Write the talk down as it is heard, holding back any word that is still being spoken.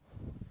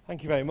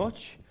Thank you very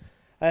much.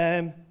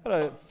 Got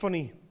a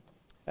funny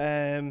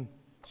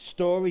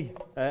story,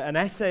 an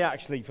essay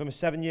actually from a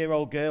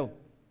 7-year-old girl.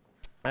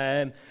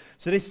 So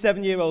this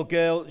 7-year-old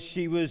girl,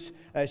 she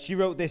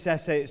wrote this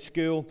essay at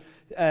school.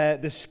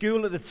 The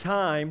school at the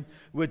time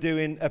were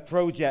doing a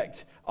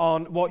project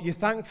on what you're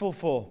thankful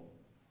for.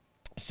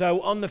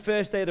 So on the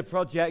first day of the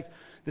project,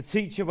 the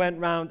teacher went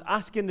round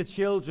asking the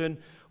children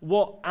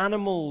what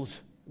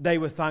animals they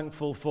were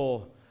thankful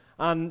for.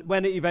 And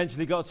when it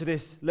eventually got to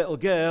this little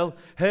girl,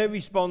 her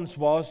response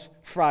was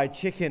fried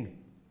chicken.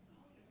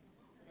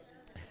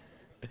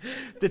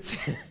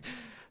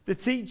 The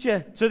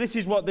teacher, so this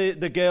is what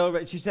the girl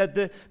read. She said,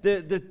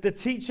 the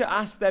teacher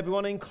asked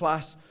everyone in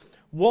class,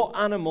 what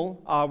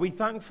animal are we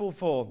thankful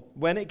for?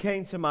 When it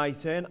came to my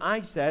turn,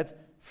 I said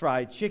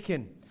fried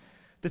chicken.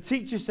 The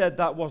teacher said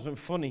that wasn't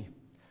funny,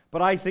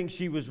 but I think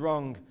she was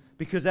wrong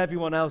because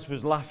everyone else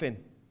was laughing.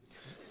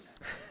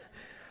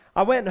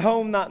 I went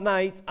home that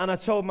night and I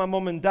told my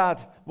mum and dad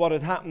what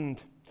had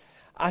happened.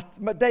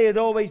 They had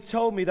always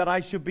told me that I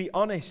should be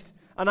honest,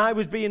 and I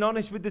was being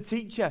honest with the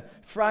teacher.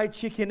 Fried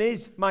chicken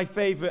is my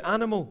favourite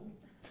animal.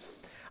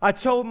 I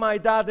told my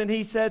dad and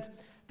he said,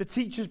 the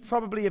teacher's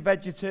probably a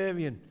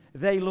vegetarian.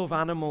 They love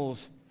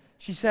animals.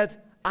 She said,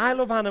 I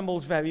love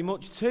animals very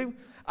much too.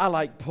 I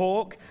like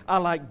pork, I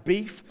like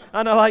beef,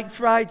 and I like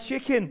fried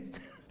chicken.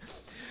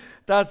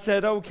 Dad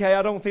said, okay,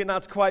 I don't think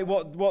that's quite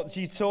what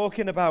she's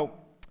talking about.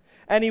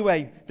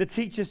 Anyway, the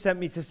teacher sent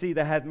me to see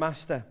the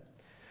headmaster.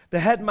 The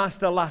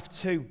headmaster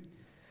laughed too,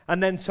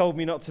 and then told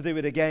me not to do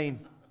it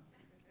again.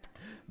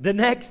 The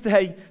next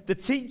day, the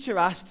teacher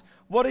asked,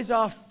 what is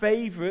our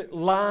favourite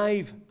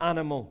live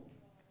animal?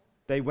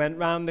 They went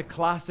round the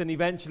class, and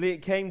eventually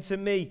it came to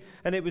me,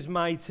 and it was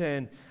my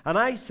turn. And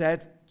I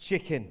said,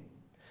 chicken.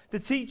 The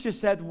teacher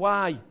said,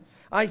 why?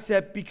 I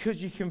said,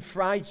 because you can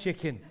fry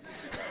chicken.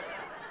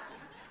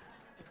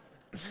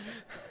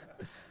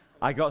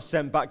 I got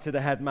sent back to the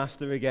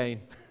headmaster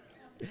again.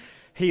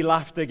 He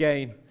laughed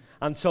again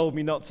and told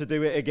me not to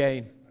do it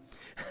again.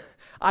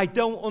 I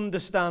don't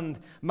understand.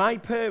 My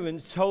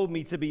parents told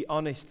me to be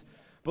honest,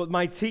 but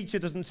my teacher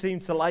doesn't seem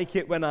to like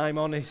it when I'm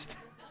honest.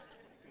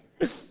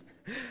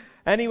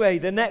 Anyway,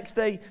 the next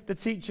day, the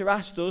teacher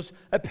asked us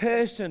a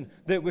person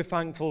that we're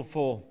thankful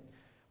for.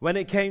 When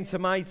it came to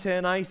my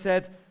turn, I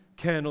said,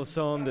 Colonel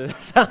Sanders.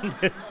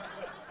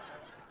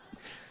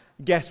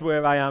 Guess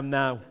where I am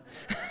now?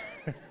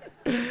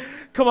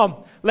 Come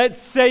on,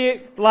 let's say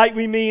it like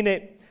we mean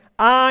it.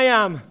 I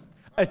am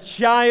a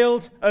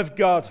child of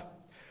God.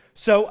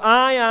 So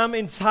I am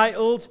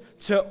entitled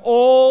to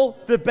all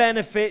the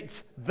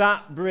benefits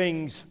that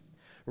brings.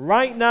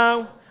 Right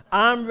now,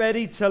 I'm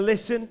ready to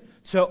listen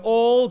to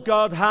all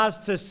God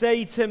has to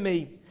say to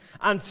me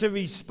and to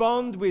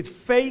respond with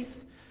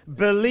faith,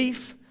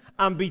 belief,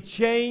 and be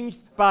changed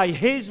by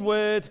His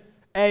word.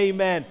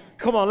 Amen.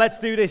 Come on, let's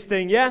do this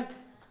thing, yeah?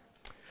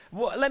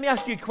 Well, let me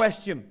ask you a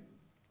question.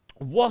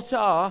 What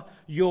are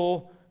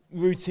your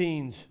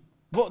routines?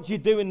 What do you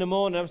do in the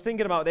morning? I was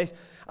thinking about this.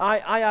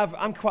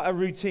 I'm quite a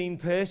routine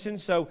person,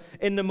 so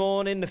in the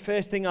morning, the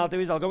first thing I'll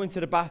do is I'll go into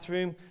the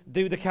bathroom,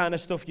 do the kind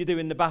of stuff you do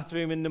in the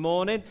bathroom in the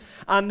morning,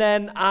 and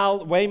then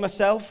I'll weigh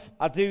myself.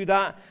 I do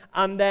that,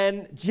 and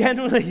then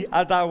generally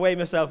I weigh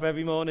myself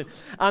every morning,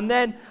 and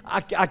then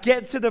I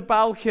get to the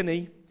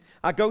balcony.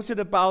 I go to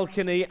the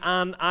balcony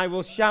and I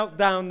will shout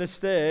down the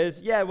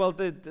stairs. Yeah, well,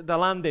 the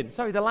landing.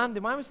 Sorry, the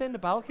landing. Why am I saying the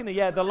balcony?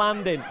 Yeah, the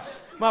landing.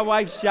 My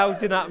wife's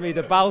shouting at me,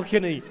 the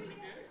balcony.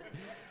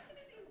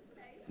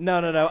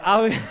 No.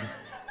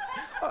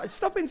 Oh,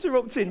 stop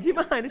interrupting. Do you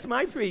mind? It's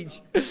my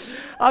preach.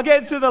 I'll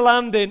get to the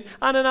landing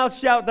and then I'll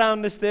shout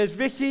down the stairs,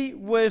 Vicky,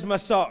 where's my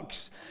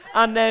socks?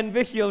 And then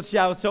Vicky will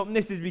shout up, and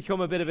this has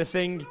become a bit of a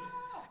thing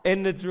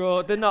in the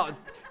drawer. They're not...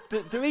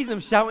 The reason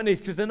I'm shouting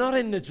is because they're not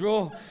in the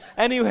drawer.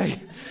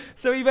 Anyway,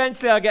 so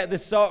eventually I'll get the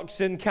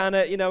socks and kind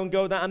of, and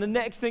go down. And the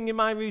next thing in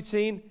my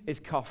routine is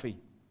coffee.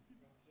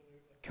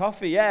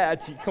 Coffee, yeah.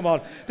 Come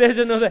on. There's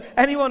another.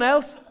 Anyone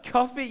else?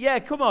 Coffee? Yeah,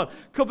 come on.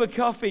 Cup of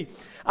coffee.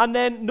 And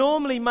then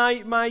normally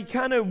my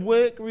kind of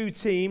work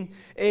routine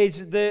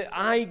is that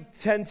I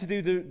tend to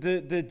do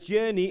the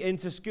journey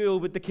into school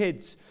with the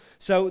kids.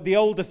 So the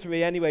older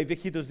three anyway,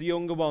 Vicky does the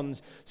younger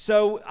ones.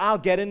 So I'll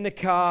get in the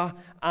car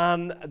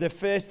and the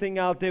first thing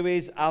I'll do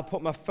is I'll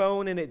put my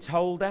phone in its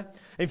holder.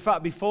 In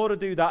fact, before I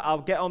do that, I'll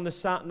get on the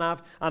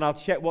sat-nav and I'll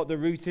check what the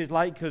route is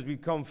like because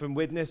we've come from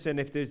Widnes, and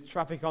if there's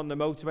traffic on the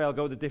motorway, I'll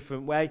go the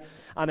different way.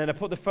 And then I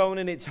put the phone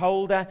in its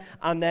holder,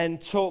 and then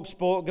Talk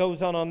Sport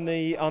goes on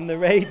the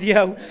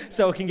radio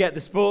so I can get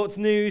the sports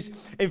news.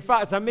 In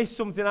fact, I missed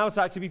something else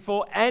actually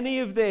before any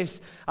of this.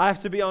 I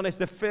have to be honest,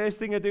 the first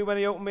thing I do when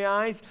I open my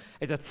eyes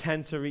is I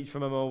tend to reach for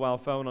my mobile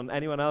phone. On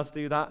anyone else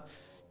do that?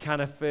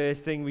 Kind of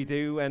first thing we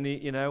do, and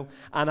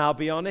I'll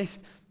be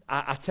honest,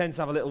 I tend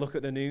to have a little look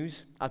at the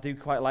news. I do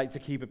quite like to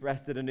keep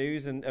abreast of the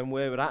news and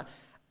where we're at.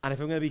 And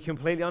if I'm going to be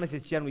completely honest,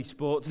 it's generally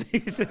sports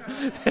news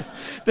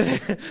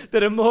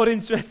that I'm more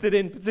interested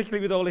in,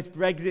 particularly with all this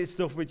Brexit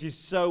stuff, which is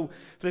so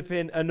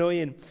flipping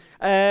annoying.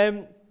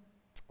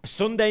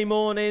 Sunday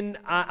morning,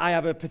 I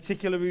have a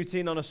particular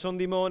routine on a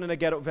Sunday morning. I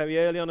get up very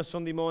early on a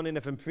Sunday morning.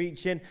 If I'm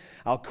preaching,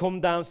 I'll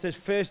come downstairs.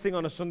 First thing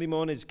on a Sunday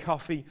morning is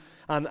coffee,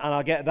 and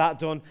I'll get that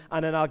done.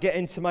 And then I'll get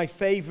into my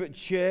favourite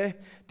chair.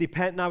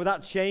 Now,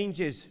 that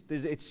changes.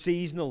 It's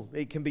seasonal.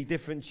 It can be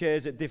different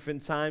chairs at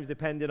different times,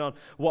 depending on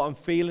what I'm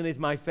feeling is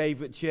my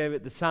favourite chair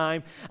at the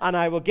time. And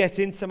I will get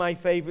into my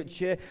favourite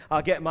chair.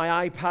 I'll get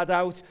my iPad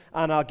out,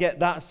 and I'll get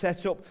that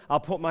set up. I'll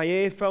put my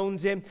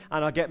earphones in,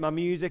 and I'll get my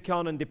music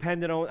on. And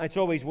depending on, it's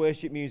always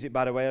worship music,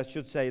 by the way, I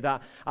should say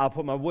that. I'll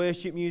put my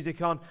worship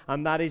music on,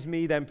 and that is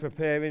me then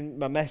preparing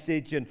my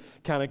message and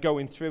kind of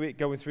going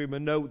through my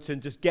notes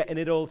and just getting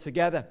it all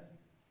together.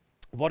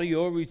 What are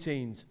your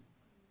routines?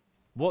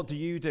 What do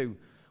you do?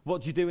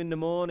 What do you do in the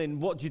morning?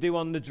 What do you do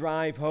on the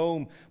drive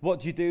home? What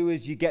do you do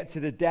as you get to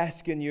the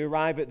desk and you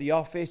arrive at the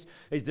office?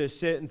 Is there a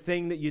certain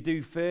thing that you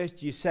do first?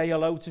 Do you say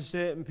hello to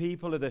certain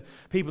people? Are the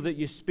people that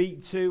you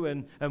speak to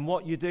and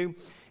what you do?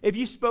 If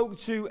you spoke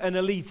to an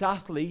elite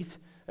athlete,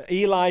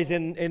 Eli's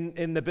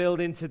in the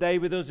building today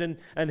with us,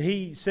 and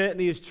he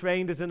certainly is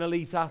trained as an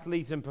elite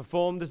athlete and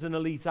performed as an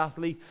elite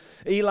athlete.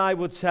 Eli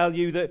would tell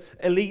you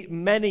that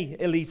many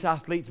elite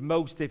athletes,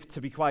 most, if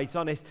to be quite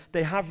honest,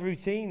 they have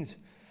routines.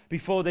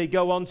 Before they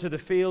go onto the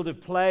field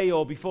of play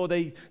or before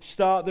they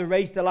start the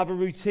race, they'll have a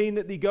routine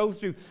that they go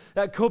through.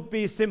 That could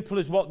be as simple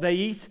as what they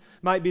eat.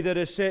 Might be that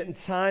at a certain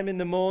time in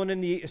the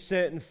morning they eat a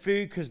certain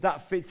food because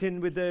that fits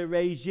in with their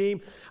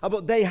regime.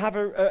 But they have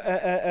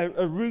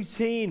a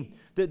routine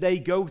that they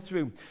go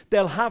through.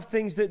 They'll have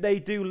things that they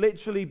do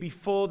literally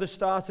before the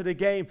start of the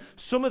game.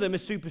 Some of them are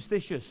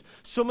superstitious.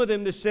 Some of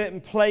them, there's certain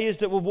players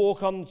that will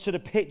walk onto the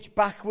pitch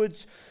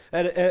backwards.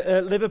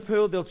 At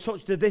Liverpool, they'll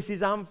touch the "This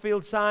is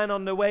Anfield" sign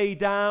on the way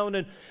down,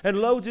 and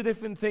loads of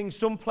different things.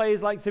 Some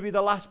players like to be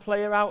the last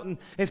player out, and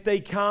if they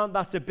can't,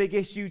 that's a big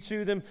issue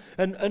to them.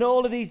 And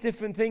all of these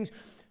different things.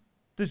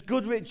 There's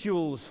good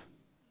rituals,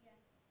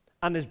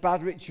 and there's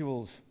bad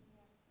rituals.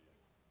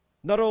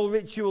 Not all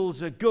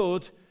rituals are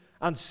good,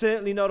 and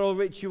certainly not all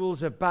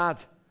rituals are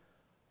bad.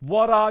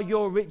 What are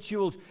your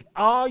rituals?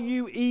 Are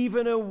you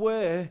even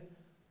aware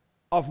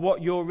of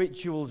what your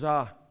rituals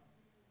are?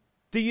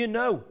 Do you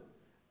know?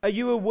 Are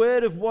you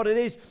aware of what it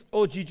is?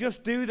 Or do you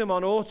just do them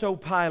on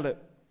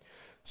autopilot?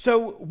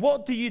 So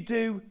what do you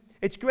do?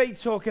 It's great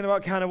talking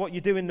about kind of what you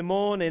do in the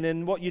morning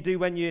and what you do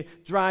when you're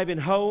driving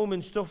home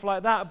and stuff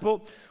like that.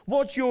 But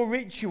what's your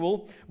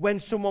ritual when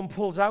someone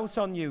pulls out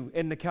on you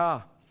in the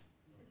car?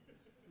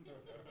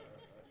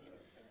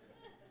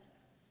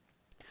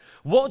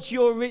 What's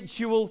your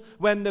ritual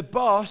when the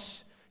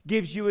boss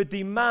gives you a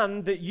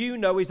demand that you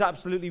know is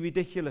absolutely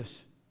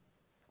ridiculous?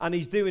 And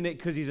he's doing it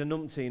because he's a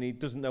numpty and he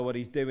doesn't know what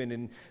he's doing.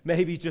 And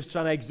maybe he's just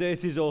trying to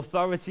exert his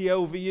authority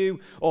over you.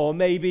 Or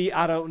maybe,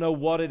 I don't know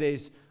what it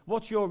is.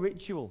 What's your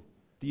ritual?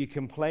 Do you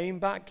complain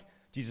back?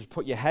 Do you just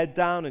put your head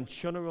down and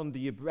shudder under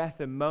your breath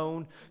and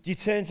moan? Do you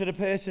turn to the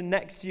person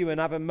next to you and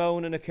have a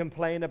moan and a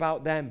complain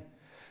about them?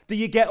 Do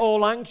you get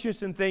all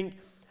anxious and think,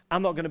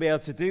 I'm not going to be able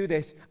to do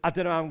this. I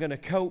don't know how I'm going to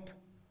cope.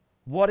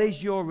 What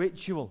is your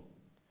ritual?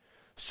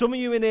 Some of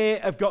you in here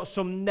have got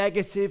some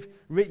negative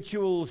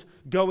rituals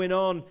going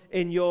on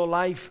in your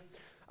life.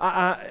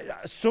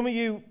 Some of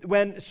you,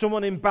 when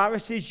someone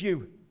embarrasses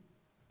you,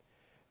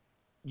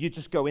 you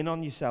just go in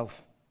on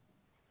yourself.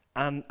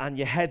 And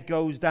your head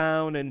goes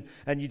down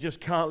and you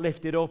just can't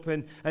lift it up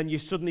and you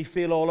suddenly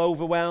feel all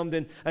overwhelmed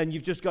and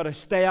you've just got to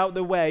stay out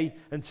the way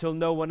until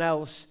no one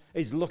else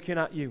is looking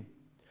at you.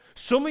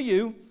 Some of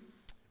you,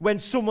 when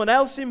someone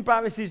else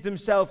embarrasses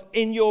themselves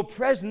in your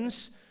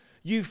presence,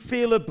 you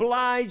feel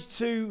obliged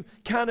to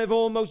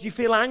you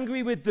feel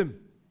angry with them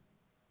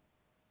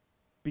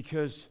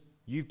because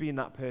you've been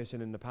that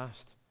person in the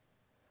past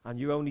and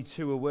you're only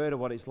too aware of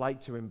what it's like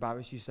to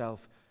embarrass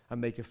yourself and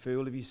make a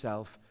fool of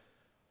yourself,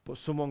 but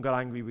someone got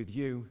angry with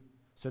you,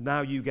 so now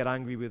you get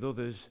angry with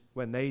others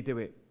when they do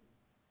it.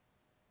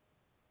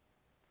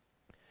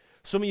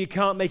 Some of you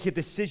can't make a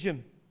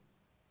decision.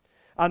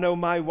 I know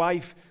my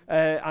wife,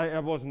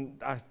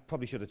 I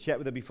probably should have checked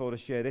with her before to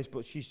share this,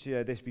 but she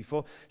shared this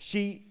before.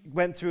 She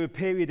went through a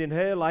period in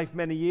her life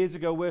many years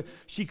ago where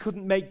she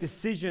couldn't make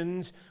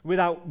decisions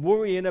without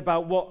worrying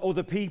about what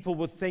other people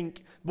would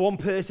think. One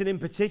person in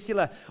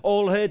particular,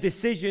 all her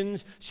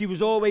decisions, she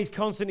was always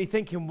constantly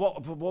thinking,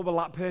 what will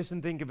that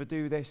person think if I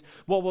do this?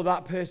 What will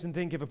that person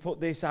think if I put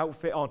this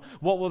outfit on?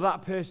 What will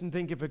that person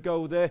think if I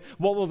go there?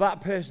 What will that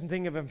person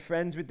think if I'm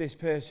friends with this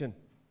person?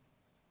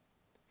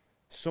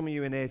 Some of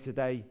you in here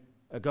today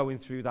are going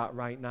through that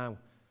right now.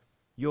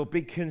 Your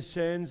big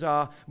concerns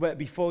are,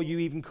 before you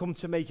even come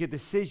to make a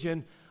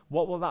decision,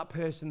 what will that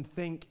person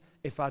think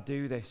if I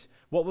do this?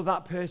 What will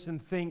that person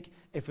think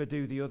if I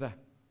do the other?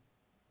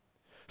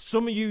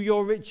 Some of you,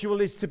 your ritual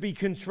is to be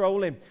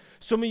controlling.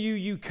 Some of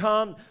you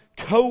can't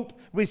cope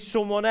with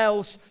someone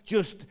else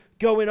just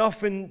going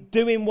off and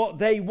doing what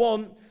they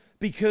want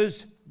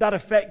because that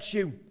affects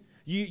you.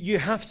 You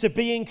have to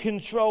be in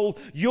control.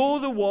 You're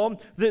the one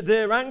that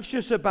they're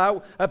anxious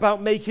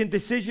about making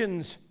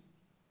decisions.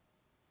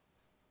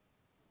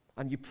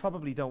 And you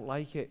probably don't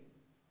like it.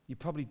 You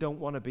probably don't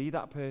want to be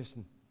that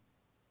person.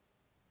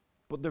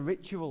 but the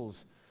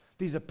rituals.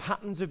 These are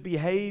patterns of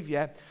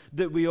behavior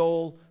that we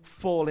all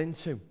fall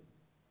into.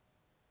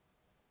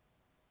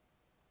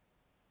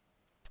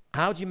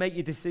 How do you make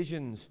your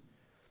decisions?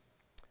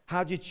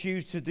 How do you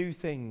choose to do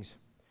things?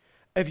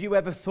 Have you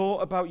ever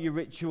thought about your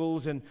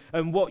rituals and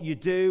what you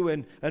do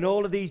and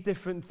all of these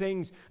different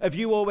things? Have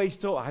you always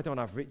thought, I don't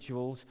have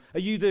rituals? Are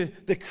you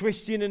the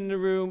Christian in the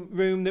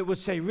room that would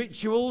say,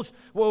 rituals?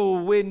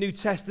 Whoa, we're New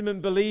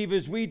Testament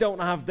believers. We don't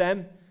have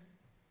them.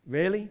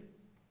 Really?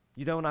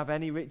 You don't have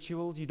any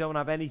rituals? You don't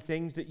have any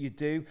things that you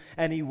do?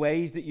 Any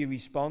ways that you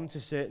respond to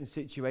certain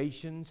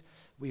situations?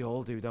 We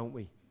all do, don't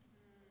we?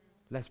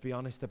 Let's be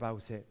honest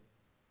about it.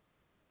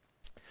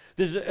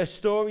 There's a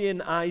story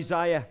in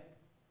Isaiah.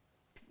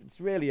 It's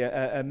really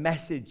a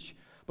message,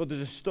 but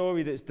there's a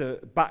story that's the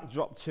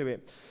backdrop to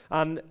it.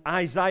 And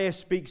Isaiah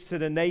speaks to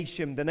the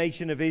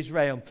nation of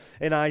Israel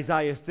in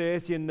Isaiah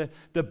 30. And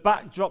the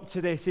backdrop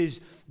to this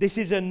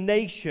is a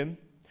nation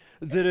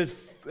that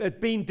had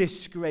been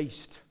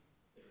disgraced.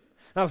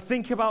 Now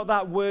think about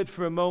that word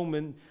for a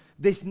moment.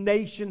 This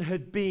nation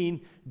had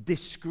been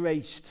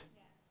disgraced.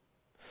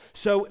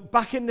 So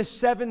back in the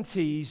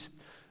 70s,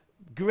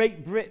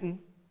 Great Britain,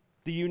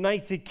 the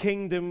United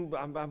Kingdom,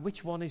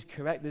 which one is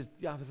correct?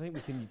 I think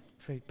we can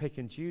pick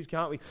and choose,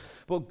 can't we?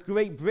 But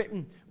Great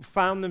Britain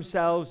found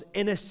themselves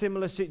in a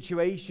similar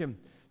situation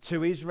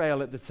to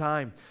Israel at the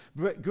time.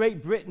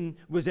 Great Britain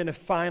was in a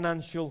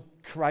financial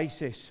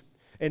crisis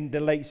in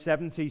the late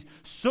 70s,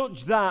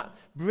 such that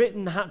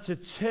Britain had to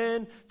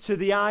turn to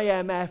the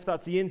IMF,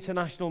 that's the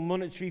International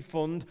Monetary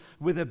Fund,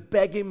 with a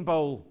begging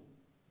bowl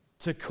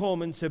to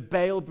come and to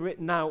bail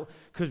Britain out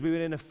because we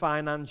were in a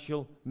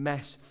financial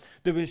mess.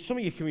 There was, some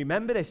of you can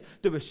remember this,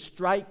 there were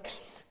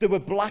strikes, there were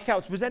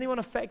blackouts. Was anyone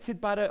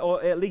affected by it,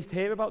 or at least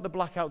hear about the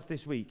blackouts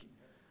this week?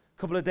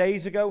 A couple of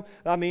days ago,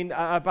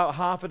 about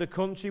half of the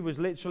country was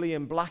literally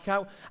in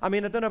blackout. I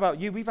don't know about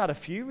you, we've had a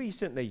few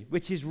recently,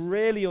 which is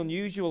really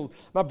unusual.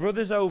 My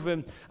brother's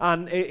over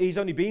and he's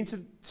only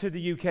been to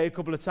the UK a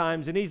couple of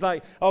times, and he's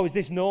like, oh, is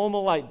this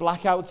normal, like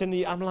blackouts in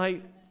the... I'm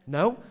like,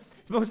 no.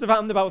 It must have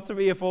happened about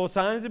 3 or 4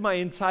 times in my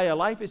entire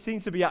life. It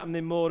seems to be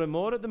happening more and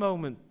more at the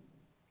moment.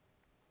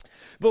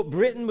 But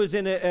Britain was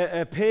in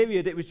a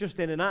period, it was just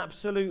in an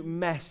absolute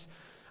mess.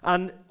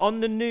 And on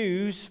the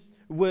news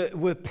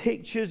were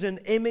pictures and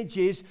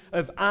images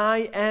of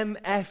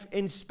IMF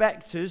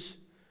inspectors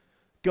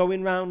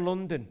going round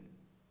London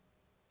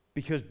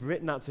because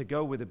Britain had to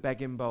go with a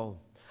begging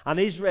bowl. And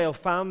Israel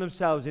found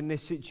themselves in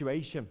this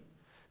situation.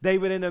 They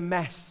were in a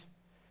mess.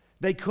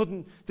 They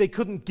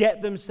couldn't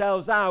get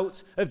themselves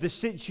out of the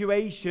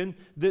situation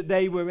that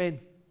they were in.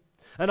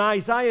 And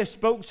Isaiah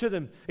spoke to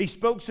them. He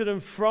spoke to them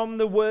from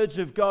the words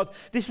of God.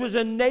 This was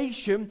a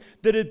nation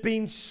that had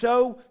been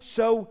so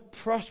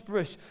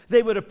prosperous.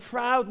 They were a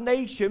proud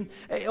nation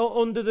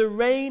under the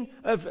reign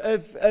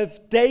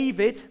of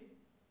David.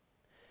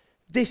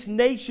 This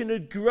nation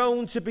had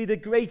grown to be the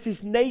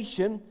greatest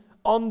nation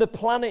on the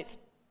planet.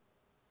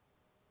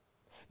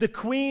 The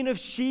Queen of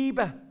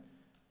Sheba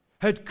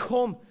had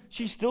come.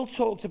 She's still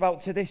talked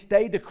about to this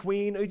day, the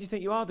Queen. Who do you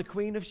think you are? The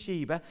Queen of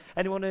Sheba.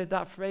 Anyone heard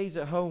that phrase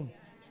at home?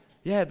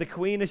 Yeah, the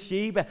Queen of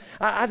Sheba.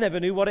 I never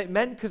knew what it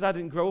meant because I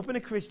didn't grow up in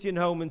a Christian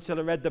home until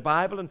I read the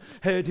Bible and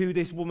heard who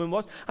this woman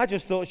was. I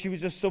just thought she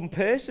was just some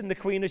person, the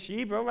Queen of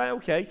Sheba. All right,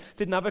 okay.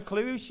 Didn't have a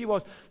clue who she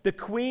was. The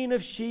Queen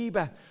of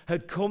Sheba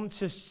had come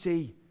to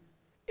see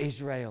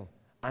Israel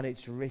and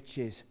its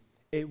riches.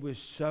 It was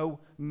so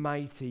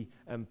mighty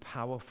and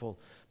powerful.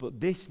 But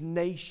this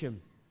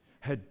nation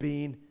had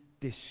been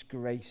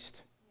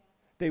disgraced.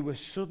 They were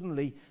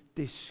suddenly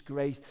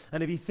disgraced.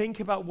 And if you think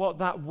about what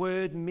that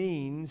word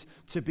means,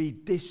 to be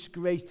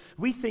disgraced,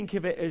 we think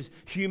of it as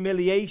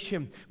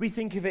humiliation. We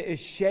think of it as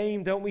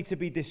shame, don't we, to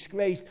be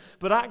disgraced?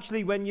 But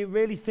actually, when you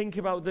really think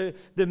about the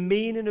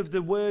meaning of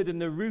the word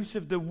and the root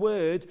of the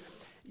word,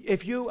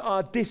 if you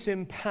are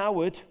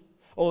disempowered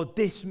or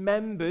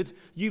dismembered,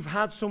 you've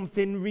had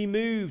something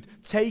removed,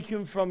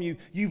 taken from you.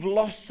 You've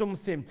lost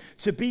something.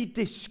 To be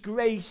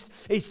disgraced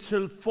is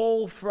to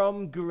fall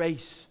from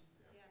grace.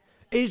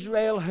 Yes.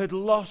 Israel had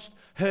lost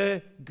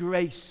her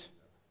grace.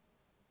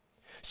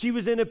 She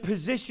was in a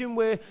position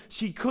where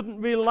she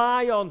couldn't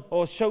rely on,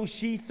 or so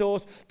she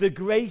thought, the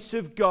grace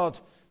of God.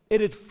 It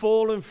had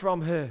fallen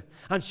from her,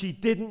 and she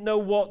didn't know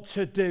what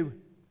to do.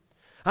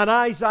 And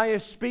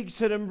Isaiah speaks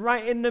to them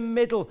right in the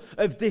middle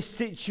of this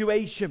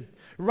situation,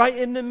 right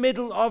in the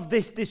middle of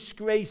this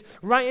disgrace,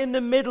 right in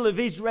the middle of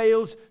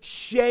Israel's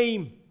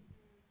shame.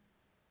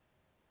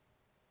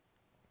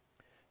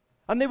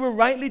 And they were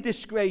rightly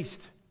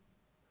disgraced.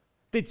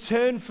 They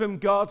turned from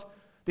God.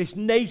 This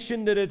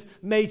nation that had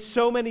made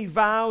so many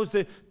vows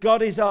that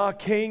God is our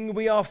king,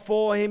 we are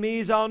for him, he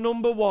is our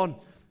number one.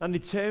 And they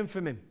turned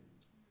from him.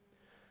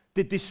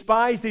 They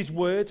despised his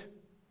word.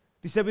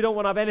 They said, we don't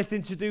want to have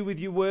anything to do with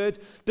your word.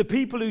 The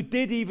people who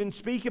did even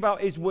speak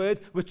about his word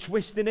were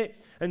twisting it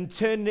and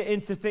turning it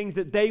into things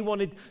that they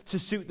wanted to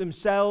suit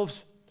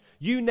themselves.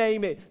 You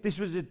name it. This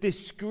was a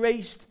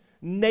disgraced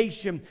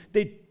nation.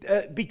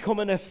 They'd become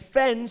an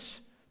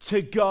offense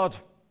to God.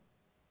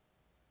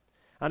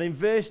 And in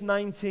verse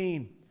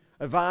 19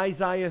 of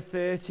Isaiah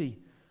 30,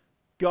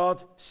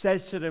 God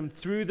says to them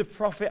through the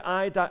prophet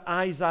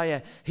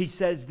Isaiah, he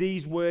says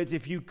these words,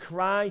 if you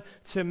cry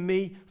to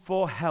me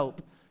for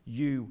help,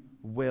 you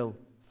will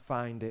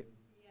find it.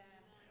 Yeah.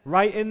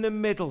 Right in the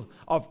middle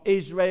of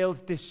Israel's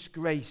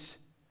disgrace,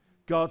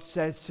 God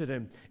says to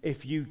them,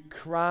 if you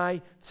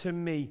cry to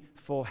me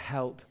for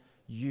help,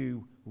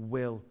 you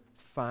will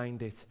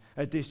find it.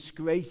 A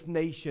disgraced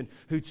nation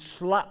who'd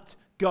slapped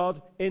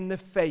God in the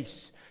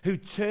face, who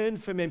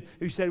turned from him,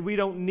 who said, we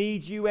don't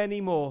need you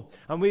anymore,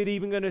 and we're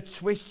even going to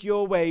twist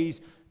your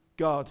ways.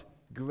 God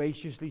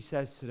graciously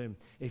says to them,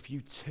 if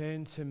you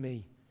turn to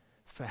me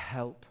for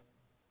help,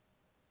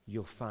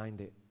 you'll find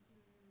it.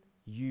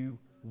 You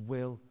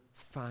will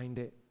find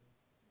it.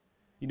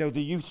 You know,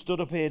 the youth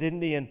stood up here, didn't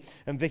they? And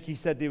Vicky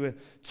said they were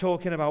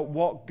talking about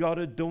what God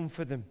had done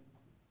for them.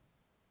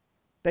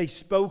 They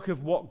spoke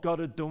of what God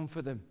had done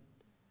for them.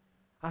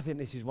 I think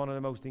this is one of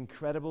the most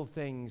incredible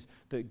things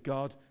that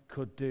God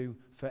could do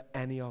for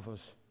any of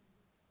us.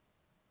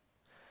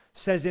 It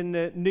says in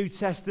the New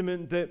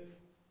Testament that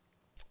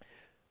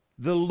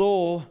the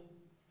law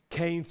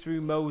came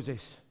through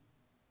Moses,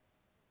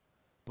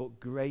 but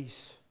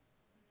grace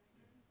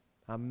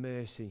and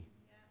mercy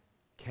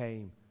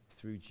came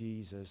through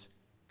Jesus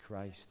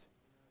Christ.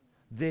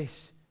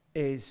 This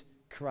is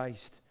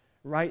Christ,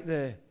 right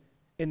there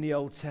in the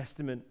Old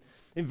Testament.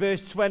 In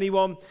verse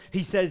 21,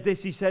 he says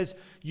this, he says,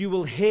 you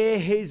will hear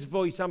his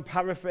voice. I'm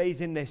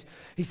paraphrasing this.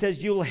 He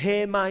says, you'll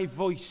hear my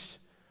voice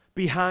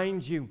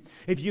behind you.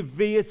 If you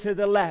veer to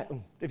the left,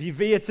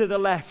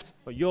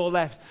 or your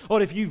left,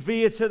 or if you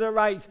veer to the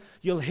right,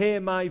 you'll hear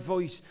my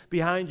voice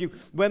behind you.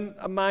 When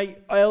my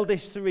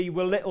eldest three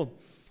were little,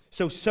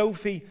 so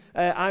Sophie,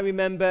 I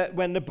remember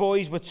when the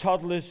boys were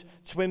toddlers,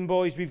 twin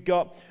boys we've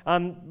got,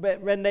 and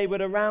when they were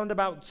around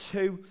about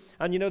 2,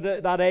 and you know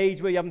that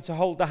age where you're having to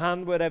hold the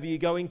hand wherever you're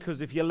going, because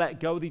if you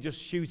let go, they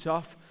just shoot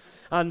off.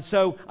 And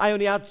so I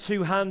only had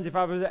 2 hands. If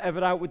I was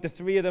ever out with the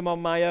 3 of them on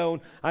my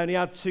own, I only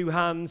had 2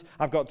 hands.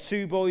 I've got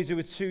 2 boys who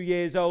are 2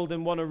 years old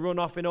and want to run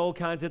off in all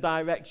kinds of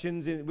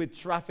directions with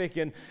traffic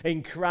and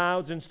in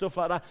crowds and stuff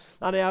like that.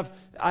 And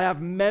I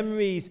have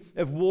memories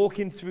of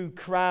walking through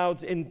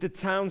crowds in the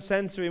town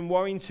centre in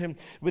Warrington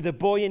with a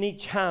boy in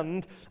each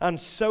hand. And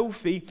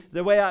Sophie,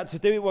 the way I had to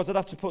do it was I'd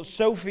have to put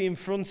Sophie in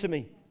front of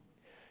me.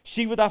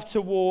 She would have to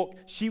walk.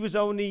 She would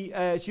have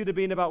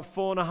been about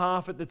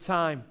 4.5 at the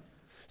time.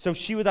 So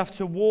she would have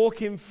to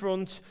walk in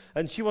front,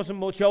 and she wasn't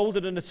much older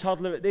than a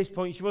toddler at this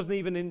point. She wasn't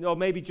even in, or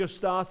maybe just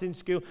starting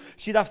school.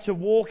 She'd have to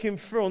walk in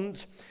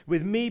front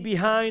with me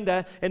behind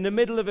her in the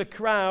middle of a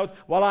crowd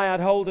while I had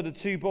hold of the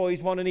 2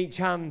 boys, 1 in each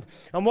hand.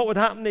 And what would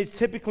happen is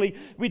typically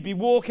we'd be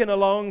walking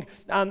along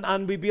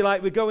and we'd be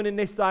like, we're going in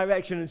this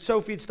direction, and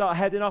Sophie would start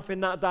heading off in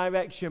that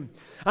direction.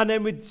 And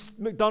then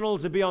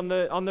McDonald's would be on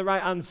the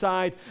right-hand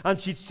side, and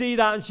she'd see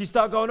that and she'd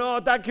start going, oh,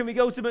 Dad, can we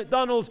go to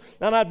McDonald's?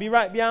 And I'd be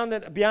right behind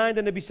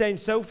and they'd be saying,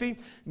 Sophie,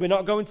 we're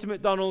not going to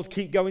McDonald's,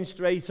 keep going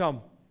straight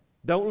on.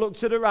 Don't look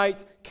to the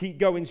right, keep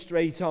going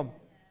straight on.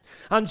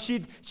 And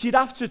she'd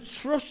have to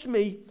trust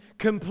me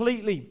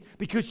completely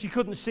because she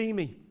couldn't see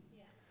me.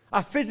 Yeah.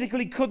 I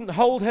physically couldn't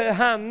hold her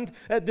hand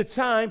at the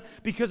time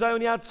because I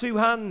only had 2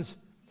 hands.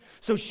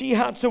 So she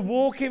had to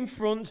walk in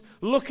front,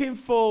 looking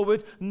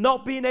forward,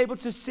 not being able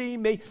to see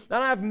me.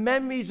 And I have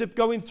memories of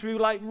going through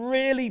like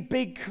really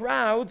big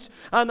crowds.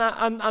 And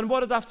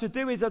what I'd have to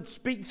do is I'd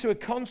speak to her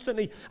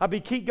constantly. I'd be,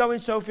 keep going,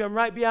 Sophie, I'm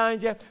right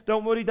behind you.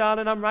 Don't worry,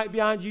 darling, I'm right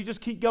behind you. You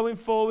just keep going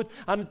forward.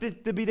 And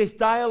there'd be this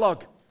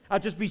dialogue.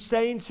 I'd just be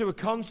saying to her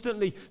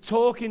constantly,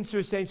 talking to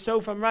her, saying,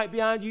 Sophie, I'm right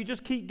behind you,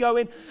 just keep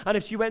going. And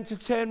if she went to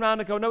turn around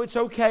and go, no, it's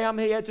okay, I'm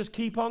here, just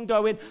keep on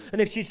going. And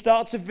if she'd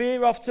start to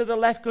veer off to the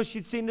left because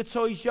she'd seen the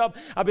toy shop,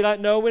 I'd be like,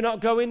 no, we're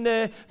not going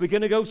there. We're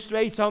going to go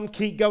straight on,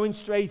 keep going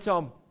straight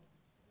on.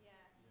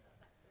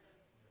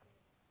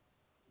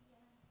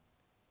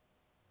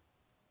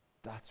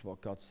 That's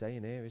what God's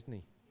saying here, isn't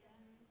he?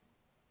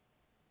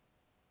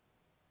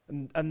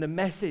 And the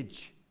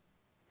message,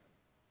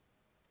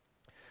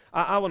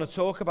 I want to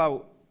talk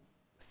about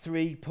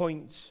 3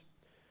 points,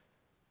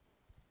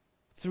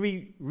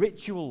 3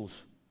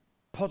 rituals,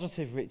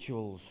 positive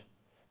rituals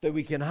that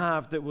we can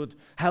have that would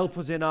help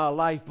us in our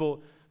life. But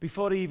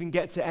before I even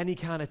get to any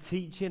kind of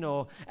teaching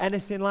or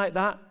anything like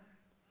that,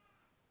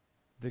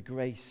 the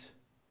grace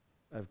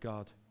of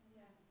God,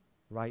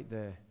 right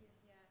there.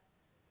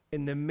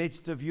 In the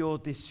midst of your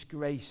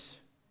disgrace,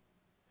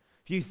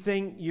 if you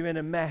think you're in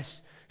a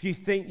mess, if you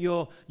think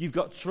you've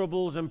got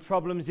troubles and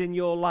problems in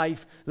your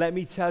life, let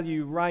me tell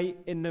you, right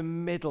in the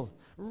middle,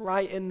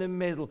 right in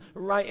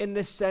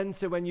the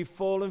center, when you've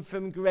fallen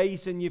from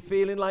grace and you're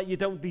feeling like you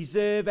don't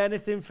deserve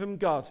anything from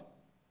God,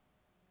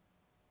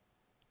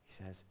 he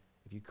says,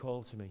 if you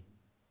call to me,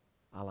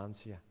 I'll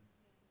answer you.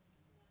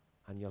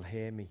 And you'll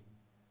hear me.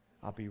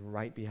 I'll be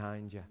right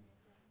behind you,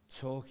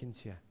 talking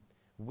to you,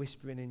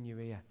 whispering in your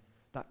ear,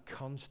 that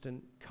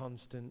constant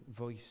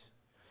voice.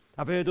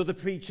 I've heard other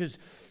preachers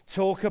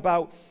talk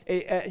about,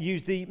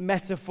 use the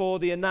metaphor,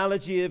 the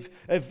analogy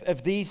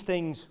of these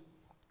things.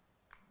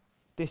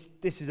 This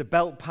is a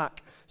belt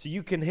pack. So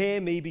you can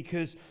hear me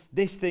because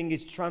this thing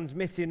is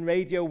transmitting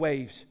radio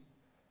waves.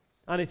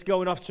 And it's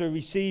going off to a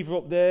receiver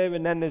up there,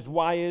 and then there's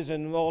wires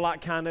and all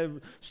that kind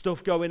of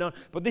stuff going on.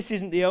 But this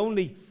isn't the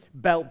only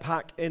belt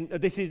pack.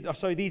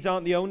 These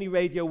aren't the only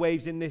radio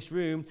waves in this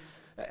room.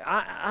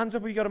 Hands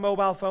up if you've got a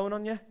mobile phone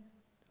on you.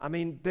 I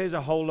mean, there's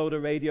a whole load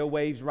of radio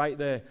waves right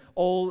there,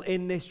 all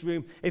in this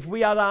room. If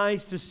we had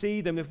eyes to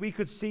see them, if we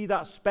could see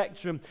that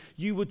spectrum,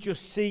 you would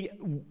just see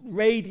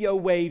radio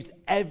waves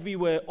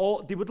everywhere.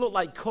 They would look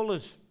like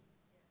colours.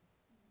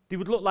 They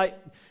would look like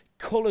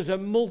colours, a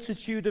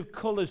multitude of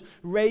colours,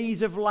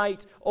 rays of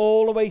light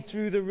all the way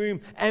through the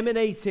room,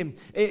 emanating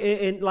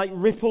in like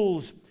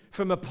ripples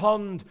from a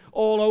pond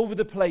all over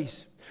the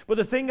place. But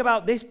the thing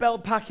about this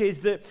belt pack is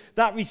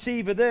that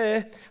receiver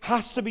there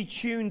has to be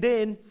tuned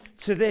in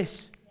to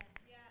this.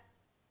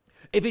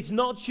 If it's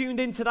not tuned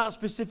into that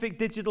specific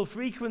digital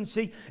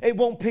frequency, it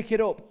won't pick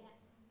it up.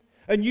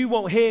 And you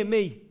won't hear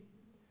me.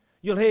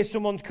 You'll hear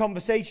someone's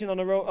conversation on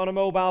a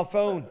mobile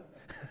phone.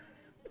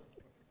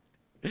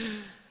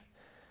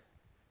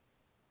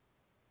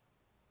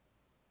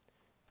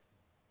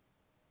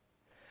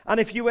 And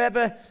if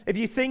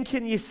you're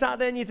thinking, you sat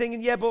there and you're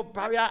thinking, yeah, but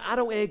Barry, I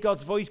don't hear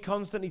God's voice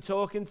constantly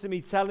talking to me,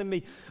 telling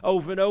me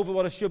over and over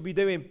what I should be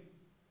doing.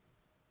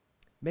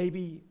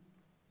 Maybe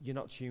you're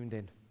not tuned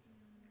in.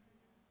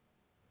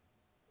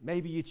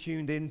 Maybe you're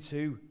tuned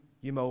into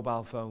your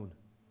mobile phone.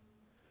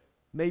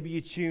 Maybe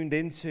you're tuned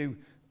into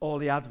all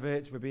the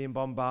adverts we're being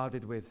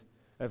bombarded with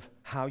of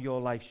how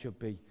your life should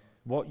be,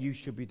 what you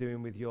should be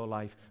doing with your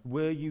life,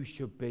 where you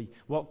should be,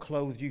 what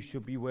clothes you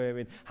should be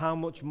wearing, how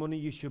much money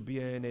you should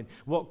be earning,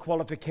 what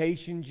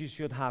qualifications you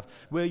should have,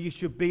 where you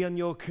should be on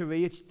your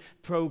career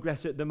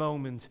progress at the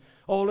moment.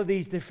 All of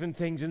these different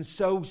things and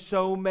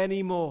so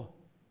many more.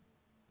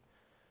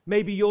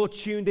 Maybe you're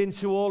tuned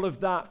into all of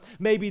that.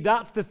 Maybe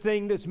that's the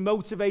thing that's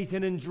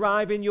motivating and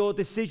driving your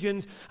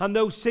decisions, and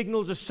those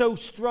signals are so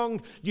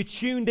strong, you're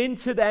tuned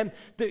into them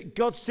that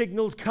God's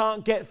signals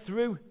can't get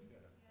through.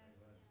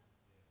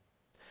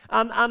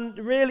 And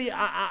really,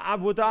 I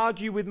would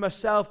argue with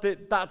myself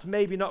that that's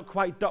maybe not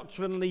quite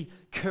doctrinally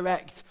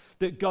correct,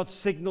 that God's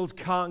signals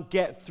can't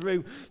get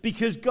through,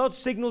 because God's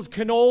signals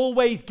can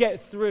always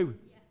get through.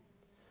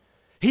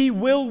 He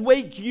will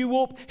wake you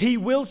up. He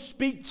will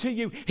speak to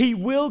you. He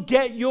will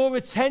get your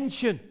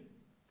attention.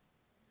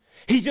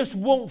 He just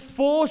won't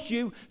force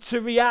you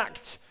to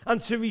react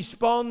and to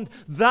respond.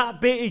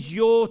 That bit is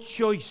your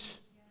choice.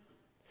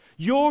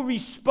 Your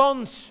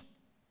response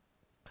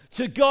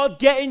to God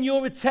getting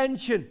your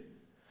attention,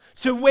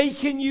 to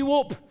waking you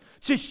up,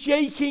 to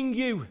shaking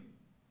you,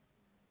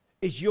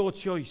 is your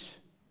choice.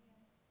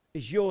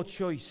 Is your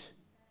choice.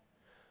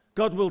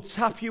 God will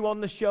tap you on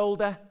the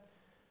shoulder.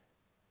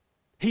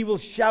 He will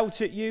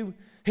shout at you.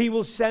 He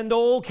will send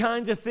all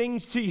kinds of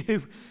things to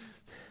you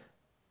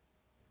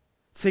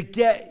to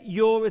get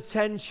your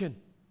attention,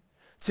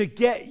 to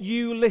get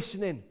you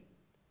listening.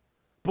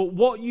 But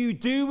what you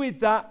do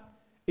with that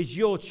is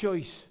your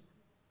choice.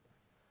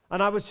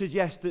 And I would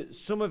suggest that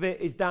some of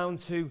it is down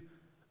to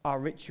our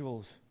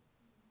rituals,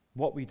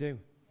 what we do.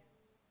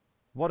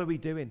 What are we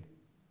doing?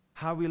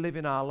 How we live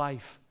in our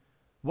life?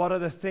 What are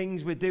the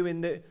things we're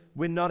doing that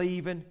we're not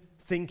even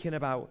thinking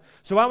about?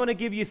 So I want to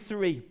give you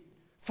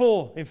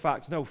four, in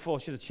fact. No, four.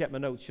 Should have checked my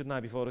notes, shouldn't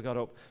I, before I got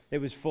up? It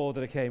was 4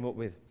 that I came up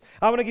with.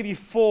 I want to give you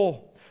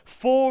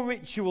four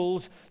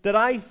rituals that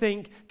I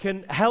think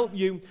can help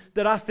you,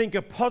 that I think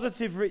are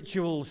positive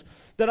rituals,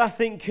 that I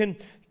think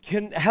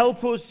can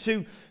help us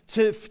to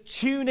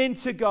tune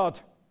into God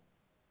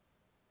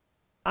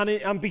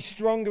and be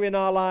stronger in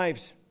our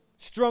lives,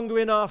 stronger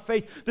in our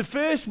faith. The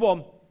first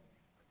one,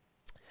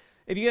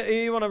 if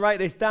you want to write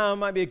this down,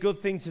 might be a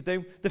good thing to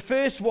do. The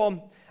first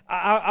one,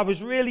 I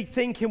was really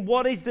thinking,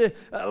 what is the,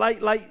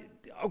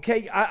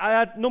 okay, I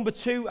had number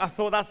 2, I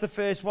thought that's the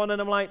first one,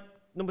 and I'm like,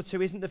 number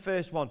 2 isn't the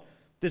first one.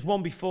 There's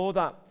one before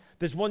that.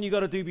 There's one you've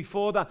got to do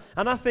before that.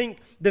 And I think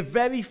the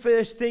very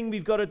first thing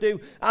we've got to do,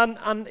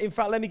 and in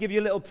fact, let me give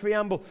you a little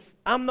preamble.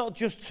 I'm not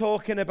just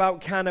talking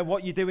about kind of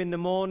what you do in the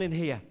morning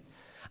here.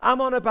 I'm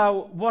on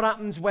about what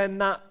happens when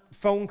that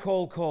phone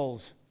call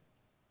calls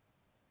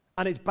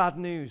and it's bad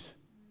news.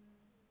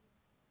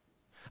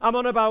 I'm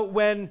on about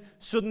when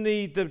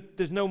suddenly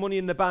there's no money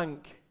in the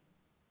bank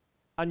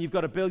and you've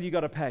got a bill you've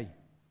got to pay.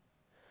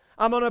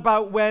 I'm on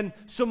about when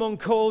someone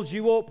calls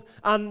you up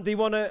and they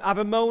want to have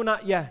a moan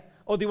at you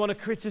or they want to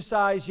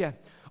criticize you.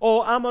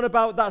 Or I'm on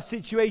about that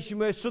situation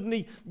where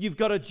suddenly you've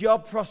got a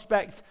job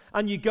prospect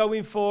and you're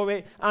going for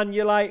it and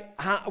you're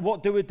like,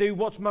 what do I do?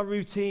 What's my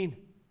routine?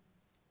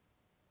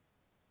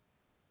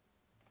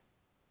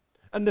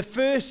 And the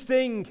first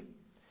thing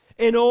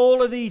in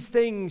all of these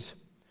things,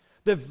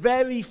 the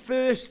very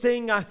first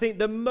thing, I think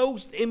the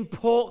most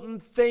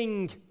important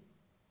thing,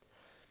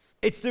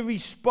 it's the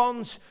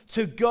response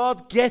to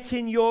God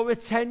getting your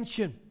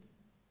attention.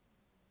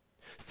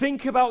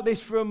 Think about this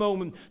for a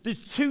moment. There's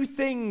 2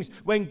 things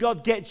when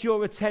God gets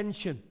your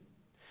attention.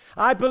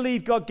 I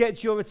believe God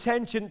gets your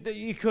attention.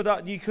 You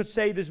could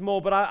say there's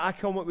more, but I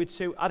come up with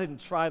two. I didn't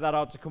try that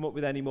hard to come up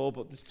with any more,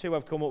 but there's two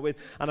I've come up with,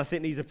 and I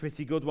think these are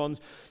pretty good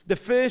ones. The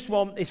first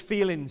one is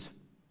feelings.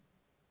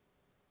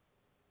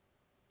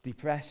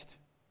 Depressed.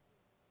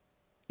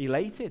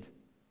 Elated.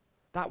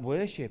 That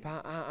worship,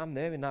 I'm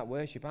there in that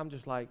worship. I'm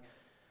just like,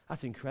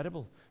 that's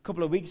incredible. A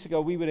couple of weeks ago,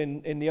 we were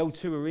in the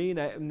O2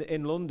 Arena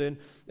in London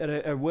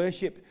at a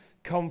worship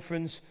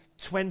conference,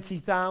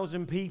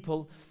 20,000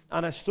 people,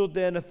 and I stood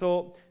there and I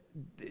thought,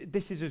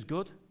 this is as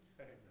good.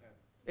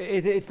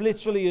 It's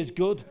literally as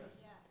good.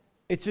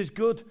 It's as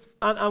good.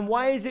 And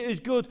why is it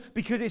as good?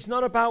 Because it's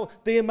not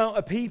about the amount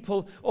of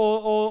people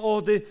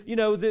or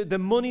the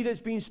money that's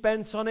been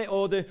spent on it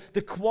or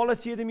the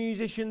quality of the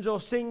musicians or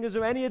singers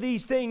or any of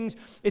these things.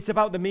 It's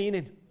about the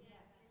meaning.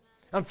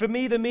 And for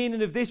me, the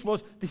meaning of this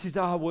was, this is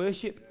our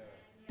worship.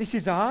 This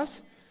is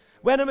ours.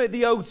 When I'm at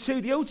the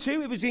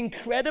O2, it was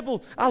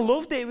incredible. I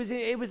loved it.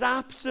 It was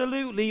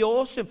absolutely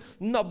awesome.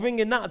 I'm not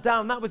bringing that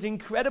down. That was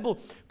incredible.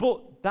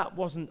 But that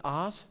wasn't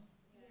ours.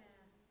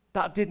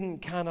 That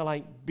didn't kind of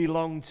like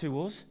belong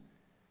to us.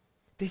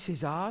 This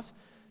is ours.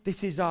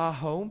 This is our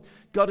home.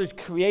 God has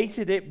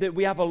created it that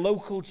we have a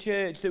local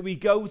church that we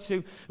go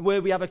to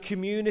where we have a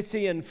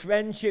community and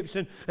friendships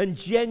and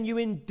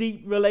genuine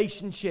deep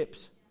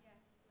relationships.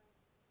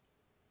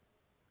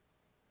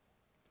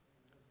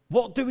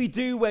 What do we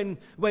do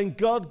when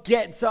God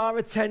gets our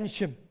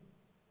attention?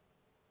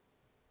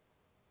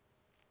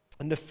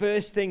 And the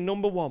first thing,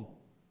 number one,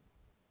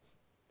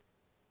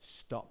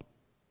 stop.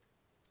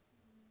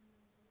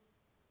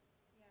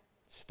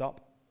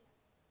 Stop.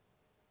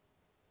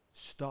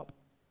 Stop.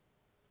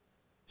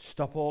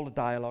 Stop all the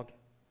dialogue,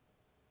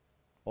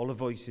 all the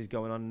voices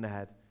going on in the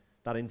head,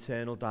 that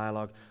internal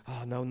dialogue.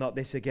 Oh, no, not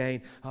this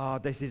again. Oh,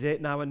 this is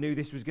it now. I knew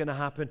this was going to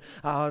happen.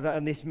 Oh,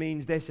 and this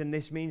means this, and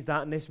this means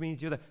that, and this means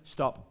the other.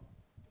 Stop.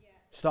 Yeah.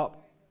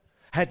 Stop.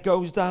 Head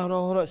goes down.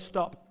 Oh, no,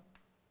 stop.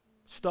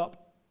 Stop.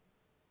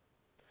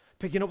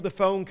 Picking up the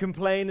phone,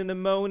 complaining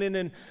and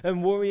moaning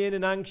and worrying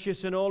and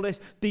anxious and all this.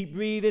 Deep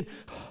breathing.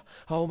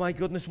 Oh, my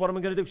goodness, what am I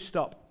going to do?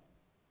 Stop.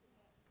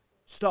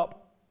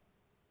 Stop.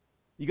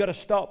 You got to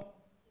stop.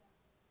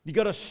 You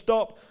got to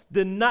stop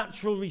the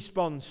natural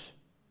response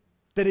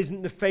that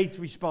isn't the faith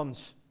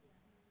response.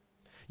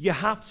 You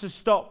have to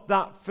stop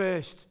that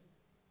first.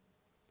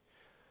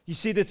 You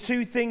see, the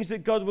two things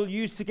that God will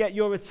use to get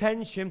your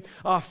attention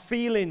are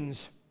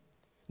feelings.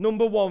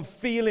 Number one,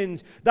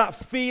 feelings. That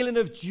feeling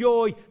of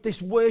joy.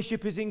 This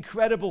worship is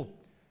incredible.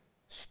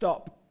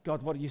 Stop.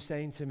 God, what are you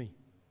saying to me?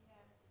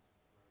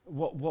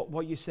 What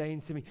are you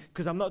saying to me?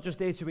 Because I'm not just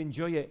here to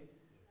enjoy it.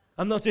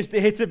 I'm not just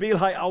here to be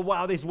like, oh,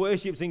 wow, this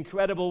worship's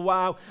incredible,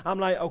 wow. I'm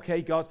like,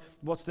 okay, God,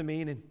 what's the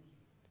meaning?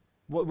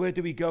 Where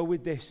do we go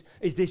with this?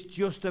 Is this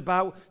just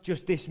about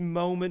just this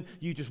moment?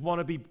 You just want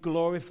to be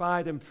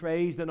glorified and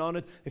praised and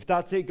honored? If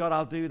that's it, God,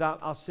 I'll do that.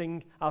 I'll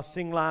sing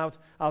loud.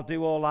 I'll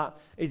do all that.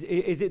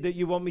 Is it that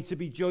you want me to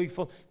be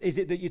joyful? Is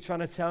it that you're trying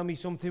to tell me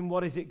something?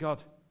 What is it,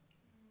 God?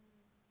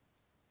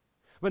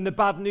 When the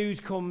bad news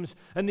comes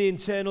and the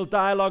internal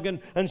dialogue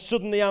and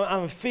suddenly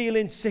I'm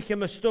feeling sick in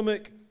my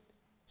stomach,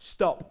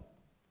 stop.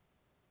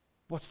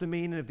 What's the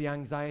meaning of the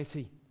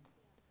anxiety?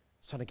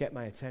 It's trying to get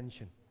my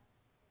attention.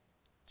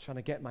 It's trying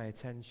to get my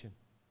attention.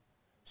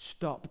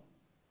 Stop.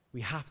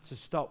 We have to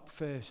stop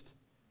first.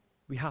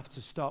 We have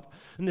to stop.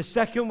 And the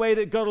second way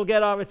that God will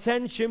get our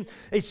attention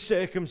is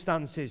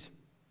circumstances,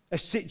 a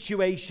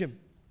situation.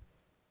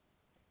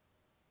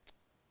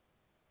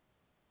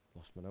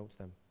 Lost my notes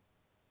then.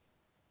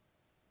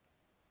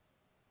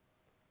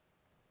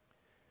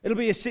 It'll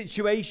be a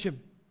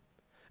situation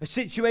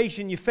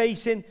you're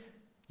facing.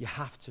 You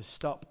have to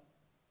stop.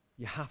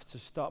 You have to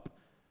stop.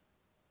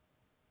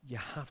 You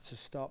have to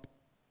stop.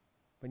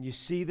 When you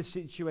see the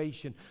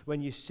situation,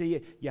 when you see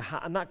it,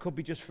 and that could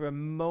be just for a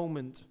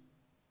moment.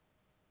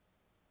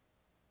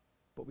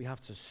 But we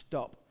have to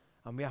stop,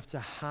 and we have to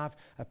have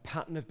a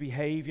pattern of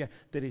behavior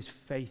that is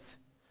faith.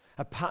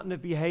 A pattern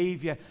of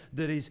behavior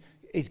that is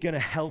going to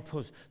help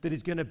us, that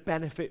is going to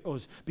benefit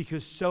us,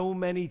 because so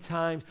many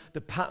times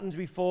the patterns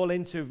we fall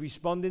into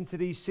responding to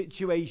these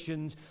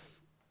situations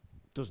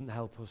doesn't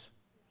help us.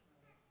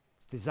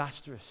 It's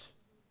disastrous.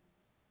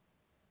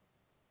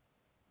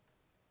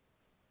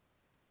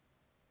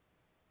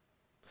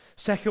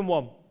 Second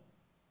one,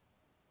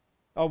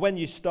 or when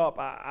you stop,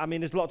 I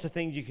mean, there's lots of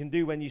things you can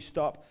do when you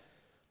stop.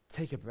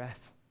 Take a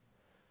breath.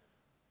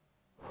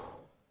 Do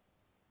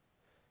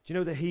you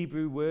know the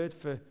Hebrew word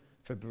for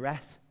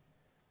breath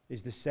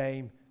is the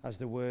same as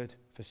the word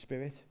for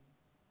spirit?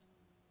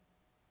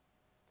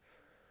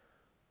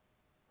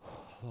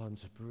 Lord, I'm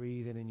just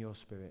breathing in your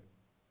spirit.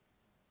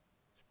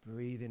 Just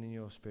breathing in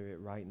your spirit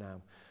right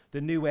now. The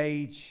New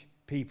Age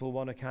people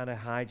want to kind of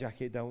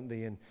hijack it, don't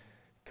they, and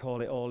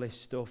call it all this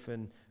stuff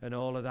and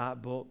all of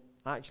that, but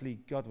actually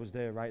God was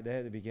there right there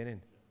at the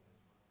beginning.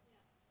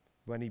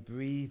 When he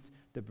breathed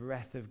the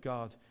breath of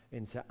God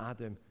into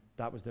Adam,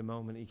 that was the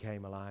moment he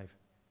came alive.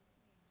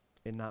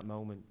 In that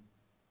moment.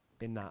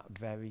 In that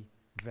very,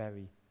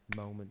 very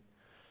moment.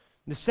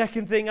 The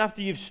second thing,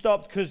 after you've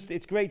stopped, because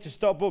it's great to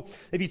stop, but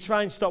if you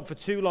try and stop for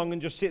too long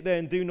and just sit there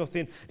and do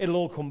nothing, it'll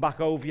all come back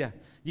over you.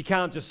 You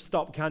can't just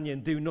stop, can you,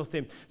 and do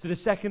nothing. So the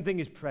second thing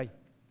is pray.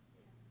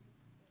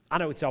 I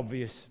know it's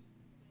obvious.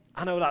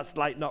 I know that's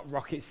like not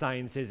rocket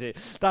science, is it?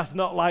 That's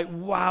not like,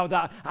 wow,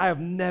 that I have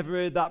never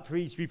heard that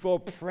preached before.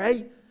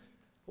 Pray?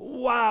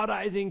 Wow,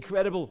 that is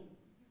incredible.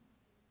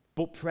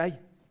 But pray.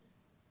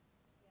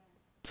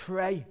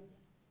 Pray.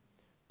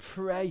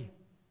 Pray.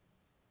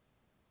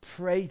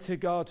 Pray to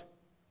God.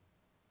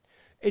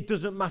 It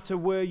doesn't matter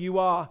where you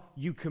are,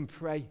 you can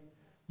pray.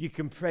 You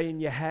can pray in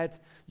your head.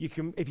 You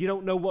can, if you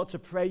don't know what to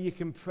pray, you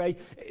can pray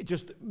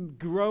just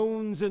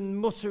groans and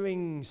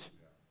mutterings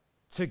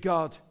to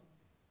God.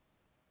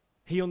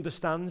 He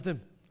understands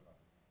them.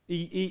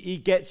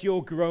 He gets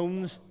your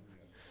groans.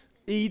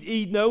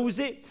 He knows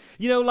it.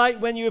 You know,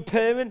 like when you're a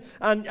parent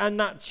and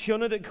that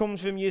chunner that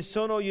comes from your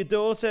son or your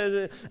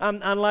daughter,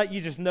 and like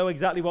you just know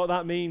exactly what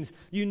that means.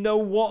 You know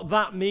what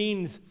that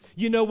means.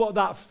 You know what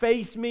that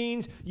face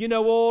means. You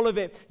know all of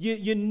it.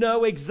 You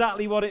know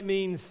exactly what it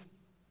means.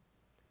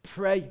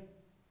 Pray.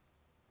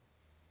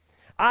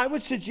 I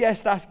would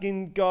suggest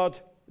asking God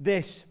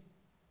this.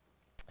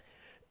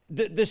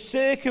 The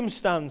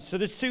circumstance, so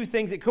there's two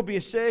things. It could be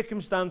a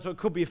circumstance or it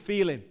could be a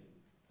feeling.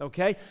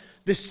 Okay?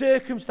 The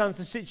circumstance,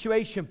 the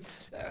situation.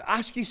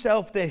 Ask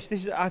yourself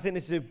this. I think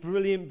this is a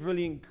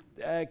brilliant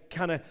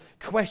kind of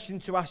question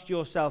to ask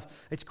yourself.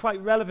 It's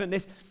quite relevant,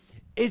 this.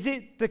 Is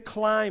it the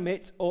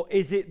climate or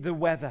is it the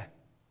weather?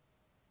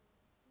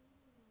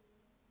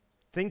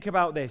 Think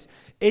about this.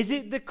 Is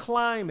it the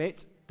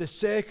climate, the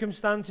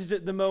circumstances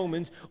at the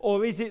moment,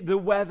 or is it the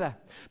weather?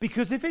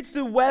 Because if it's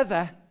the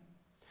weather,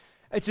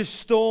 it's a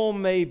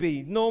storm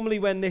maybe. Normally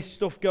when this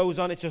stuff goes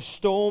on, it's a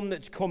storm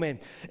that's coming.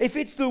 If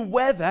it's the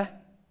weather,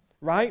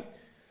 right,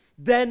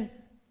 then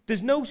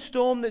there's no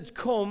storm that's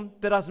come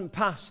that hasn't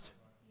passed.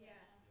 Yeah.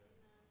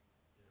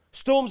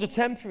 Storms are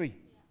temporary.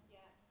 Yeah.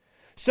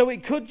 So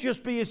it could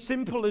just be as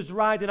simple as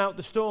riding out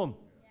the storm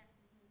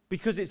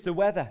because it's the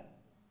weather.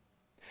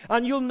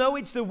 And you'll know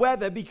it's the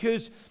weather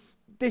because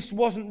this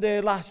wasn't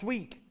there last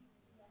week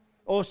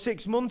or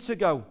 6 months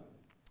ago.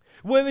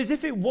 Whereas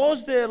if it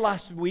was there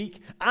last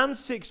week and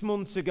 6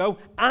 months ago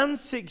and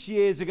 6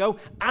 years ago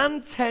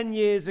and 10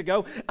 years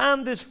ago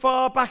and as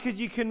far back as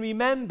you can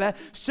remember,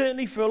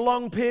 certainly for a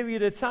long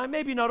period of time,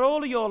 maybe not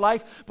all of your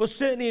life, but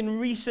certainly in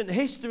recent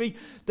history,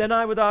 then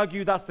I would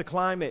argue that's the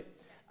climate.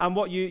 And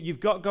what you've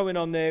got going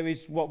on there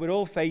is what we're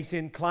all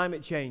facing,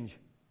 climate change.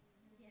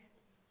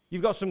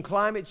 You've got some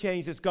climate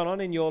change that's gone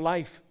on in your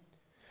life.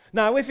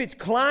 Now, if it's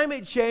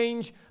climate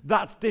change,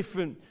 that's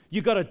different.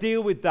 You've got to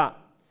deal with that.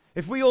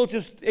 If we all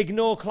just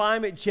ignore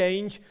climate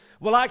change,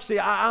 well, actually,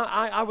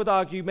 I would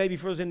argue maybe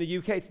for us in the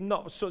UK, it's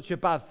not such a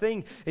bad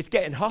thing. It's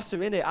getting hotter,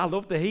 innit? I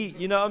love the heat,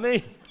 you know what I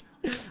mean?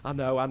 I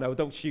know.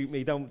 Don't shoot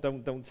me.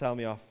 Don't tell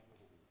me off.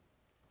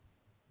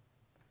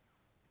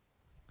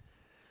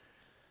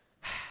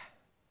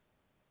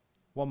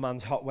 One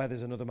man's hot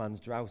weather's another man's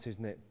drought,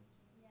 isn't it?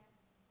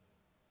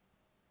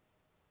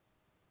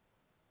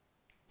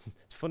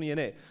 It's funny, isn't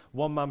it?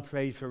 One man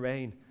prayed for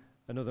rain,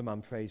 another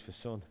man prays for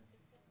sun.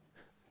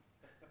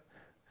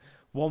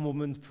 One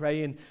woman's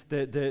praying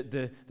that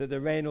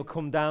the rain will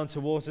come down to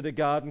water the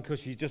garden because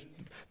she's just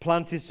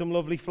planted some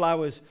lovely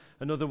flowers.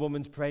 Another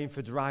woman's praying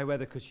for dry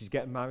weather because she's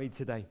getting married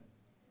today.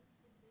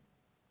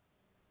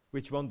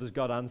 Which one does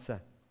God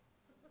answer?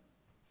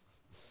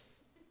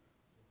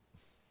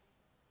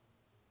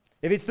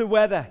 If it's the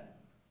weather,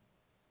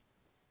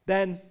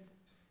 then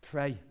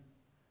pray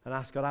and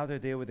ask God, how do I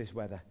deal with this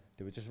weather?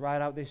 Do we just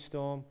ride out this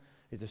storm?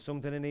 Is there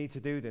something I need to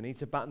do? Do I need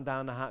to batten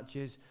down the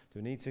hatches? Do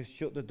I need to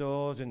shut the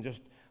doors and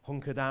just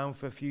hunker down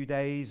for a few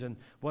days? And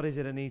what is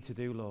it I need to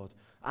do, Lord?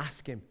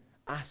 Ask him.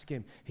 Ask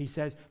him. He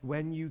says,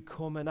 when you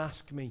come and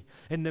ask me,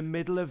 in the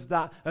middle of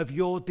that, of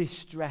your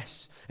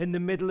distress, in the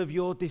middle of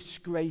your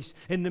disgrace,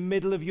 in the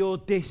middle of your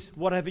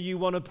whatever you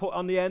want to put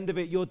on the end of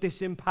it, your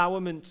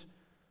disempowerment,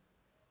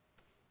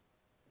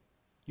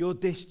 you're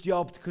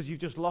disjobbed because you've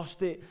just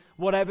lost it.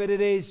 Whatever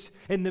it is,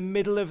 in the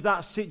middle of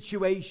that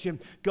situation,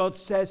 God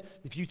says,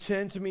 if you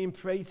turn to me and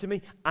pray to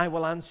me, I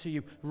will answer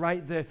you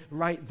right there,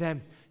 right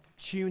then.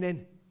 Tune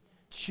in.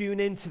 Tune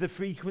in to the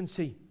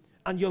frequency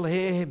and you'll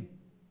hear him.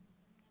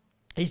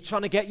 He's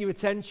trying to get your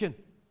attention.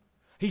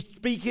 He's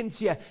speaking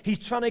to you. He's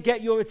trying to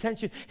get your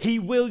attention. He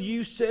will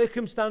use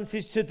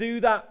circumstances to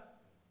do that.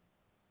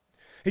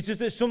 It's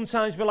just that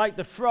sometimes we're like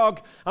the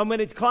frog, and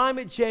when it's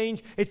climate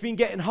change, it's been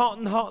getting hot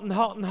and hot and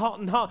hot and hot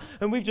and hot,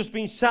 and we've just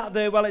been sat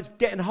there while it's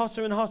getting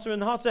hotter and hotter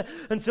and hotter,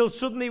 until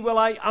suddenly we're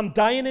like, I'm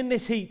dying in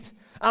this heat.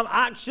 I'm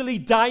actually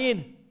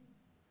dying.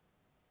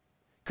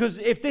 Because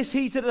if this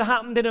heat had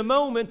happened in a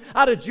moment,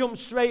 I'd have jumped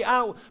straight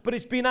out, but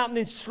it's been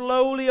happening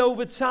slowly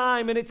over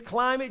time, and it's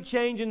climate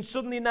change, and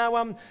suddenly now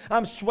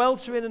I'm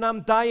sweltering and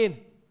I'm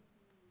dying.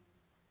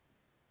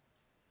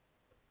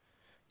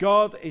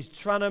 God is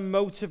trying to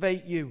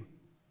motivate you.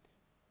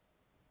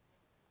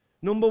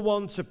 Number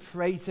one, to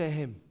pray to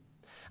him.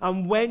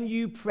 And when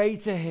you pray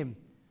to him,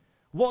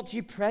 what do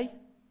you pray?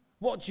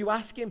 What do you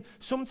ask him?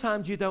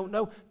 Sometimes you don't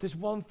know. There's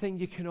one thing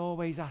you can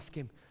always ask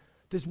him.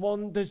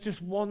 There's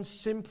just one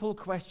simple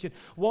question.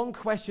 One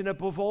question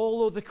above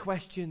all other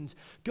questions.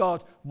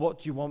 God, what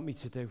do you want me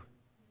to do?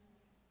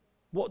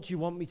 What do you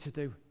want me to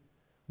do?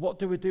 What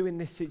do we do in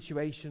this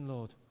situation,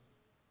 Lord?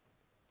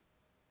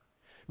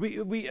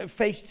 We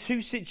faced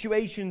two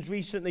situations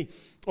recently,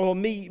 or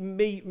me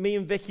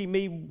and Vicky,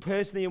 me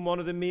personally in one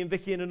of them, me and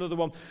Vicky in another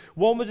one.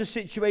 One was a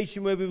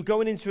situation where we were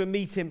going into a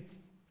meeting,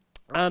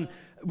 and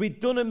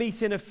we'd done a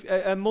meeting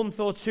a month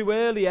or two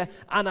earlier,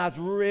 and I'd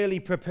really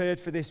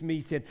prepared for this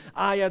meeting.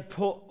 I had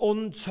put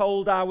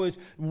untold hours,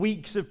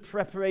 weeks of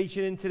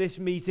preparation into this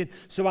meeting,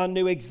 so I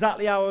knew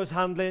exactly how I was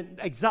handling,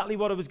 exactly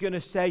what I was going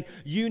to say.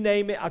 You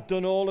name it, I'd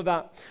done all of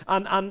that.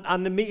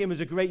 And the meeting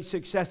was a great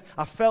success.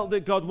 I felt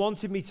that God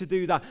wanted me to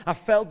do that. I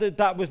felt that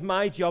that was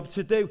my job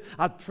to do.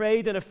 I'd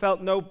prayed and I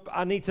felt, no,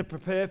 I need to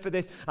prepare for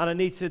this, and I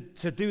need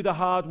to do the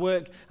hard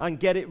work and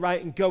get it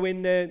right and go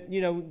in there,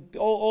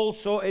 all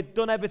sorted,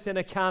 done everything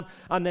I can,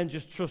 and then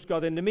just trust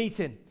God in the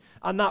meeting.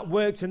 And that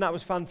worked, and that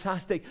was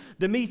fantastic.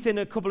 The meeting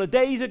a couple of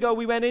days ago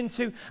we went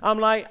into, I'm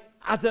like,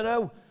 I don't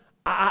know,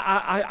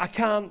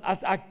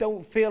 I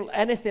don't feel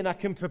anything I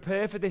can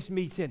prepare for this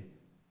meeting.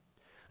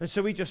 And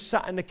so we just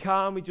sat in the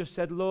car and we just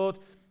said, Lord,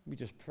 we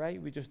just pray,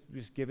 we just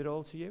give it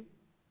all to you.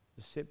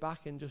 Just sit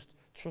back and just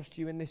trust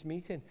you in this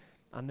meeting.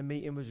 And the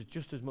meeting was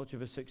just as much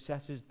of a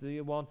success as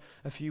the one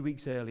a few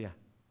weeks earlier.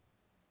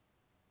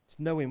 It's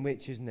knowing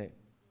which, isn't it?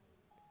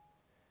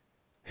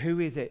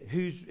 Who is it?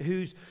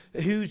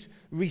 Whose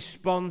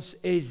response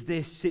is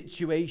this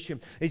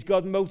situation? Is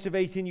God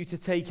motivating you to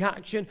take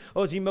action,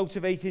 or is he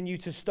motivating you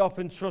to stop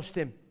and trust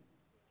him?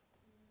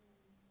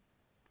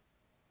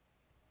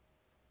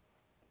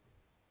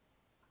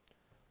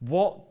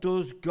 What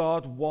does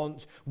God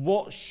want?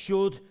 What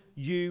should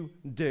you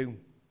do?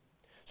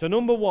 So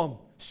number one,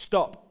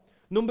 stop.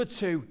 Number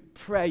two,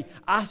 pray.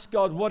 Ask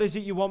God, what is it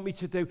you want me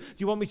to do? Do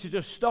you want me to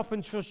just stop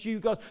and trust you,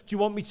 God? Do you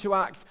want me to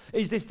act?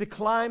 Is this the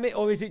climate,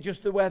 or is it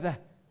just the weather?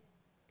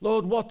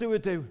 Lord, what do I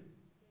do?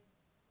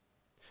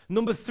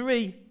 Number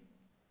three,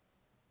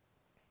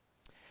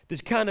 there's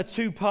kind of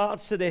two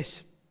parts to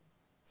this.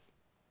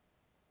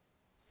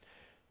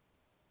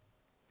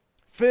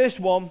 First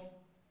one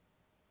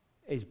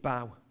is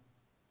bow.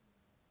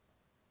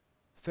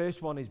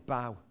 First one is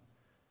bow.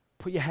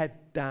 Put your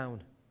head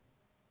down.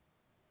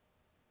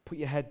 Put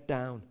your head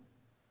down.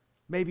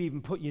 Maybe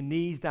even put your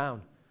knees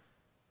down.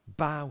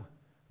 Bow.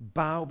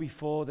 Bow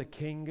before the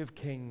King of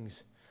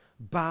Kings.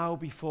 Bow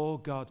before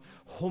God.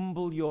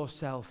 Humble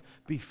yourself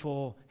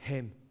before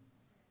him.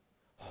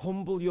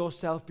 Humble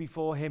yourself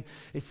before him.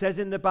 It says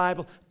in the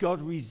Bible,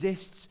 God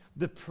resists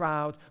the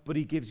proud, but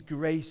he gives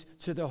grace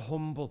to the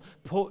humble.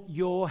 Put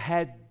your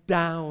head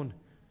down.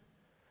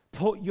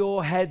 Put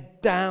your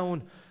head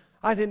down.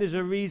 I think there's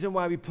a reason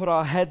why we put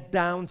our head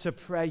down to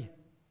pray.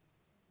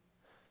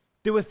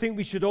 Do I think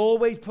we should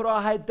always put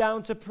our head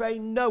down to pray?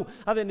 No.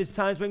 I think there's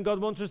times when God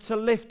wants us to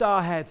lift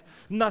our head.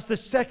 And that's the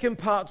second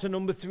part to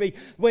number three.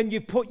 When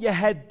you've put your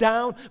head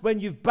down,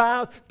 when you've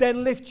bowed,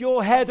 then lift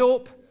your head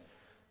up.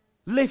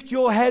 Lift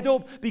your head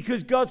up,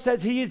 because God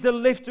says he is the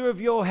lifter of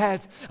your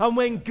head. And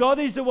when God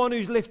is the one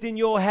who's lifting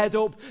your head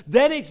up,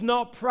 then it's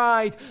not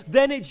pride.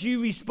 Then it's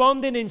you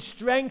responding in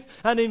strength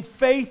and in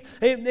faith,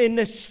 in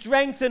the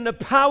strength and the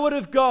power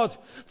of God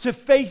to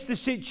face the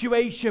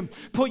situation.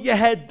 Put your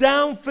head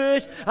down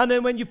first, and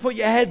then when you put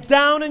your head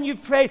down and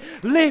you've prayed,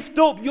 lift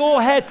up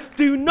your head.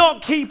 Do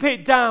not keep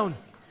it down.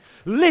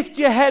 Lift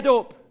your head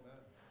up.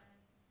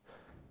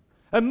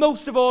 And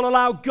most of all,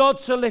 allow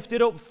God to lift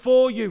it up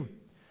for you.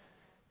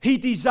 He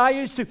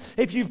desires to.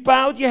 If you've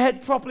bowed your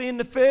head properly in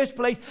the first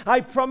place, I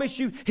promise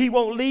you, he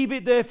won't leave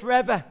it there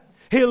forever.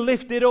 He'll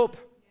lift it up.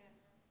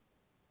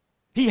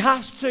 He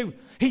has to.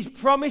 He's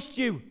promised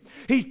you.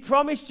 He's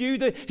promised you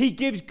that he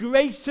gives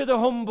grace to the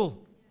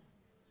humble.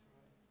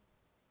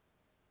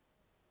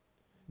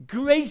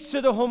 Grace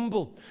to the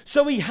humble.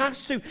 So he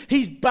has to.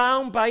 He's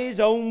bound by his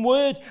own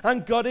word,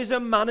 and God is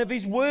a man of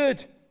his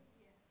word.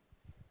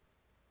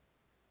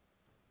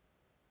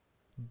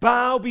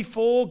 Bow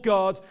before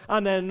God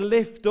and then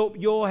lift up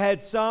your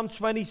head. Psalm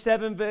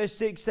 27 verse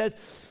 6 says,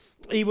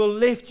 he will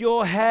lift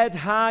your head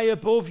high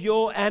above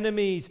your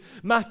enemies.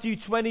 Matthew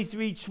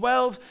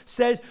 23:12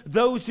 says,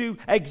 those who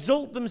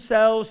exalt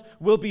themselves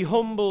will be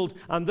humbled,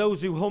 and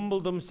those who humble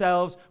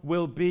themselves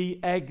will be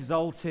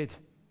exalted.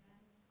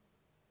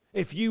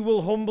 If you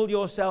will humble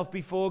yourself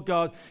before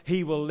God,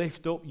 he will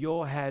lift up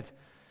your head.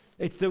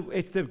 It's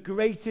the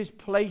greatest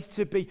place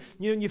to be.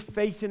 When you're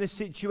facing a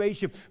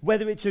situation,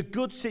 whether it's a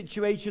good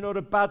situation or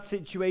a bad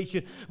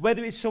situation,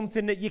 whether it's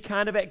something that you're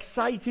kind of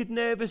excited,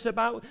 nervous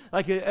about,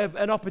 like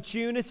an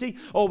opportunity,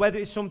 or whether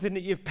it's something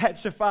that you're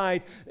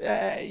petrified,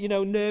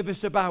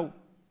 nervous about.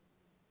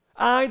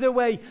 Either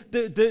way,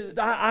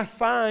 I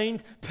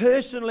find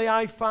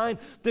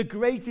the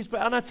greatest,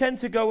 and I tend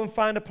to go and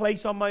find a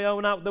place on my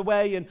own out the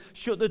way and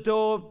shut the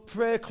door,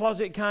 prayer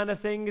closet kind of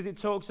thing, as it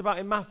talks about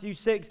in Matthew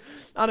 6,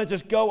 and I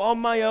just go on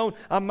my own,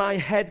 and my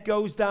head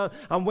goes down,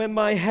 and when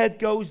my head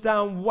goes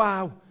down,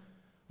 wow,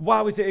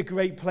 Wow, is it a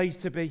great place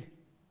to be?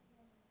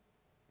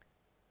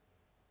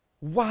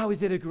 Wow,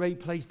 is it a great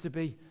place to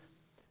be?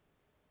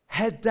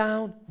 Head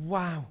down,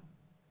 wow.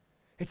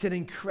 It's an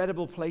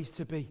incredible place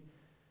to be.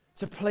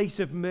 It's a place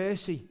of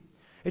mercy.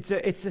 It's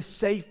a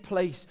safe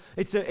place.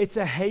 It's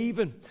a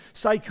haven.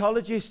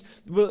 Psychologists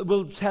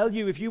will tell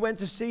you, if you went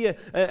to see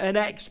an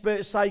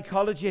expert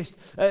psychologist,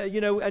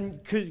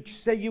 and could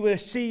say you were a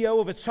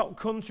CEO of a top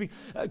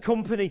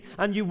company,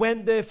 and you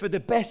went there for the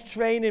best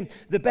training,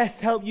 the best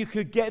help you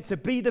could get to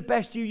be the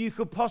best you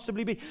could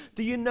possibly be.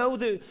 Do you know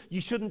that you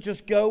shouldn't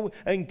just go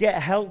and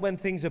get help when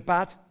things are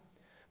bad,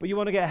 but you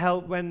want to get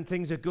help when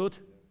things are good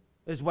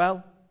as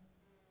well?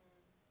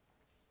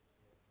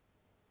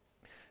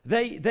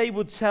 They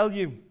would tell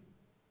you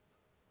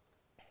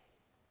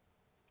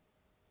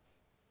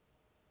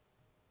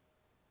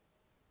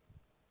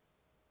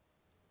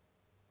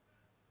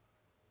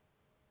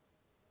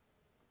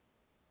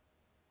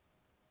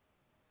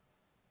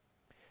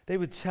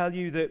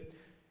that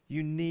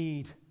you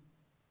need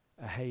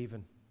a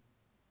haven.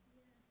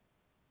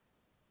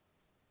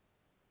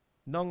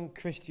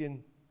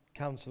 Non-Christian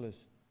counselors,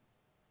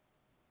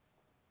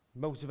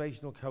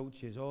 motivational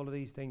coaches, all of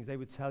these things, they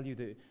would tell you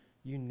that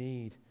you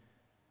need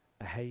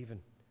a haven.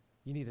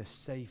 You need a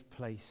safe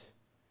place.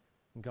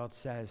 And God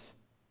says,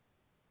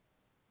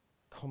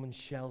 come and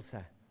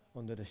shelter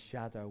under the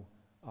shadow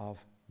of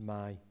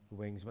my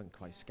wings. Went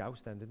quite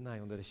Scouse then, didn't I?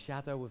 Under the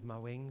shadow of my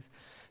wings.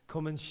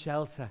 Come and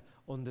shelter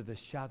under the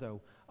shadow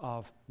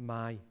of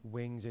my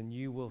wings, and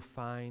you will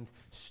find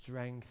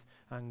strength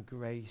and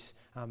grace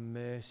and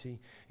mercy.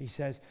 He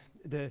says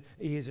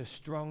he is a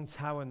strong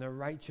tower, and the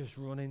righteous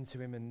run into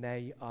him, and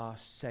they are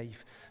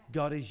safe.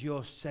 God is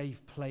your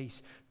safe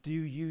place. Do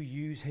you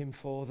use him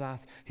for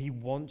that? He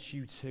wants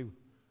you to.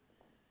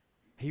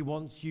 He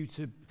wants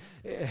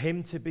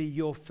him to be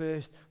your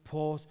first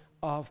port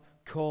of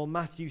call.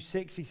 Matthew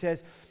 6, he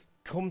says,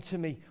 come to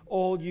me,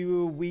 all you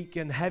who are weak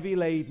and heavy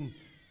laden,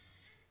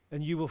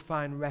 and you will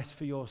find rest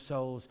for your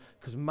souls,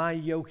 because my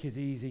yoke is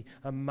easy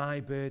and my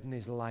burden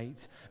is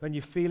light. When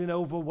you're feeling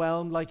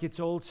overwhelmed, like it's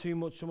all too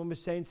much, someone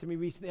was saying to me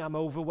recently, I'm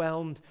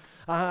overwhelmed.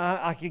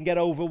 I can get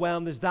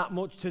overwhelmed. There's that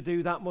much to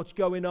do, that much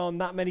going on,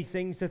 that many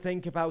things to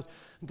think about.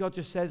 And God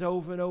just says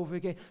over and over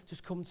again,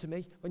 just come to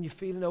me. When you're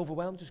feeling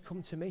overwhelmed, just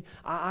come to me.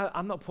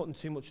 I'm not putting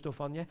too much stuff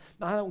on you.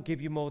 I don't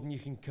give you more than you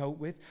can cope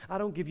with. I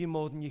don't give you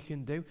more than you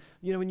can do.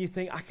 You know, when you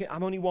think,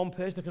 I'm only one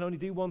person, I can only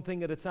do one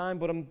thing at a time,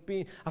 but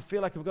I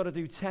feel like I've got to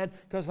do 10.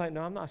 God's like,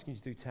 no, I'm not asking you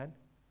to do 10.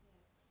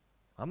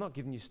 I'm not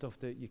giving you stuff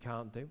that you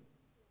can't do.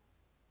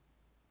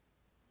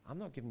 I'm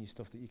not giving you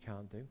stuff that you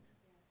can't do.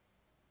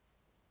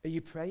 Are you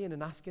praying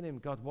and asking him,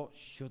 God, what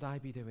should I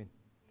be doing?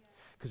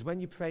 Because when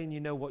you pray and you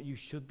know what you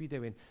should be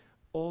doing,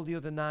 all the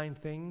other 9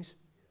 things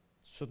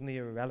suddenly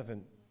are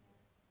irrelevant.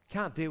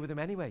 Can't deal with them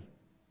anyway.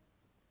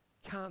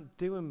 Can't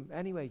do them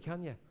anyway,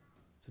 can you?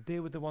 So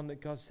deal with the one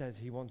that God says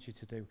he wants you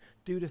to do.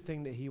 Do the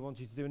thing that he wants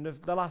you to do. And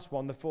the last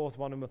one, the fourth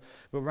one, and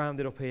we'll round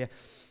it up here,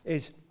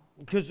 is,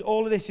 because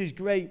all of this is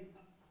great,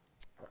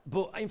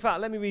 but in fact,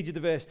 let me read you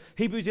the verse.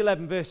 Hebrews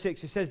 11, verse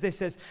 6, it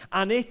says,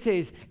 and it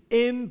is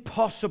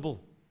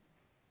impossible.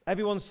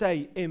 Everyone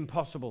say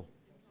impossible.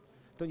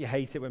 Don't you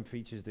hate it when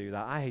preachers do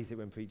that? I hate it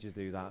when preachers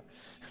do that.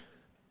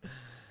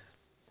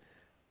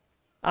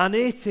 And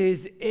it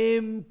is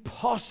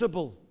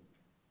impossible.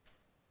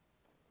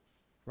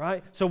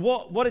 Right? So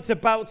what it's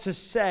about to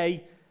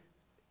say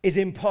is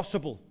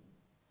impossible.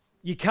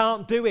 You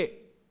can't do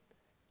it.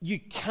 You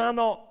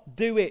cannot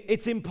do it.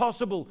 It's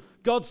impossible.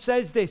 God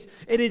says this.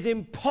 It is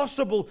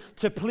impossible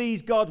to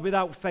please God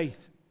without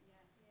faith.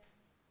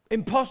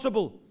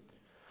 Impossible.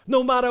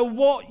 No matter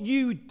what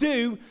you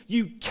do,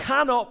 you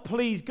cannot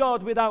please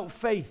God without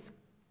faith.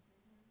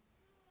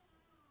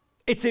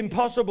 It's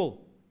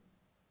impossible.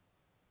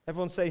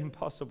 Everyone say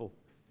impossible.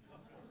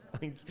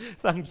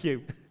 Thank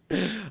you.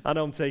 I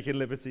know I'm taking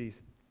liberties.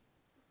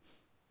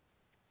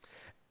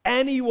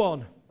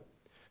 Anyone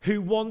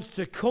who wants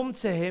to come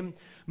to him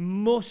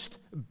must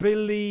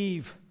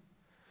believe.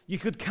 You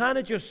could kind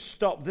of just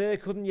stop there,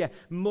 couldn't you?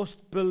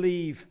 Must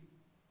believe.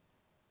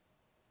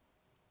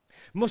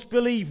 Must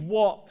believe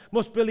what?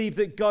 Must believe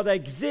that God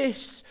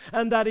exists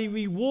and that he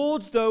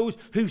rewards those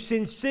who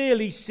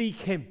sincerely seek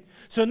him.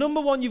 So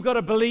number one, you've got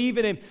to believe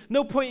in him.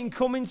 No point in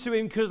coming to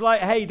him because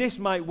like, hey, this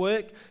might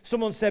work.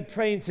 Someone said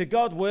praying to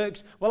God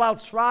works. Well, I'll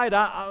try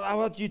that.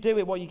 How do you do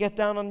it? Well, you get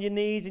down on your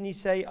knees and you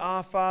say,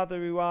 Our Father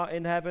who art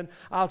in heaven.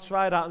 I'll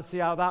try that and see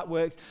how that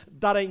works.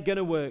 That ain't going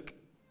to work.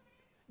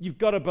 You've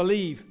got to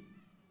believe.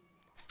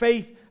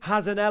 Faith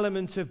has an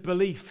element of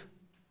belief.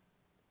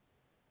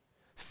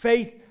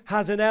 Faith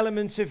has an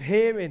element of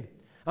hearing.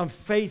 And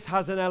faith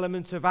has an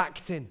element of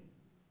acting.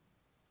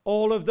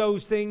 All of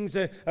those things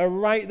are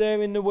right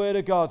there in the Word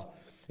of God.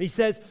 He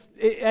says,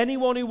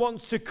 anyone who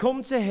wants to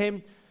come to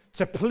him,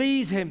 to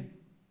please him,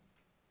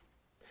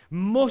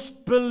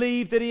 must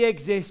believe that he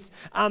exists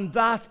and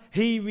that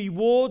he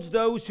rewards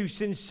those who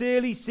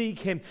sincerely seek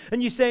him.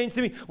 And you're saying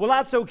to me, well,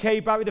 that's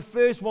okay, Barry. The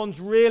first one's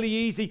really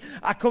easy.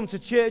 I come to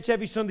church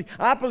every Sunday.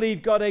 I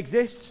believe God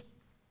exists.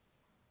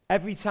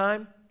 Every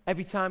time.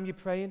 every time you're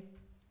praying?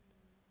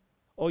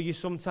 Or you're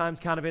sometimes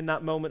kind of in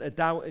that moment of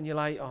doubt and you're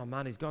like, oh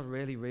man, is God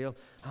really real?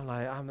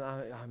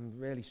 I'm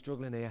really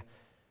struggling here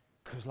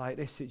because like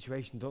this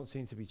situation don't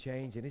seem to be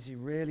changing. Is he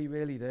really,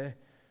 really there?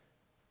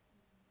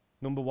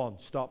 Number one,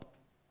 stop.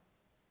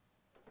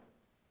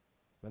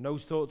 When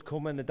those thoughts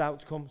come and the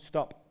doubts come,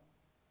 stop.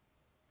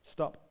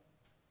 Stop.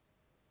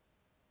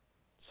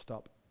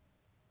 Stop.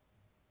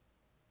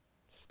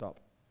 Stop.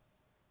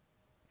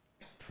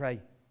 Pray.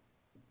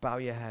 Bow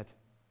your head.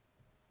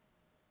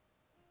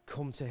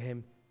 Come to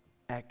him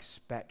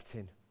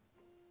expecting.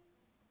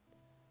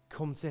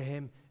 Come to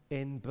him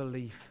in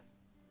belief.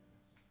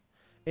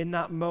 In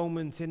that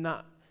moment, in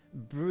that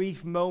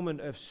brief moment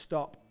of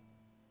stop,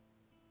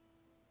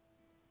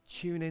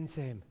 tune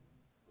into him.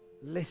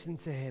 Listen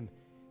to him.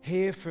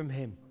 Hear from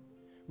him.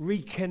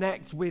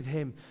 Reconnect with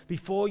him.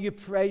 Before you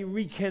pray,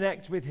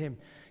 reconnect with him.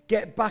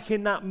 Get back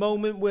in that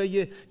moment where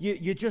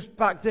you're just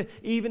back there,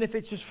 even if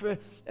it's just for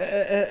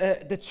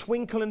the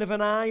twinkling of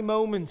an eye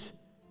moment.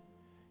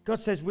 God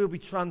says we'll be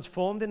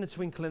transformed in the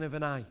twinkling of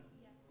an eye.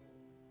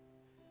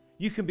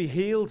 You can be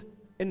healed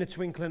in the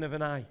twinkling of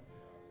an eye.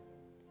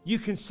 You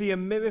can see a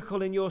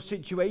miracle in your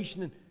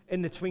situation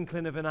in the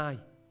twinkling of an eye.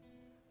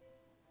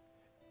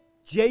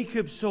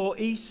 Jacob saw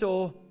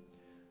Esau,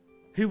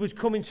 who was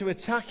coming to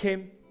attack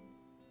him,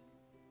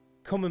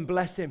 come and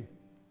bless him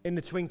in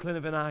the twinkling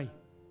of an eye.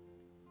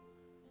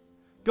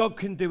 God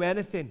can do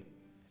anything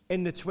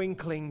in the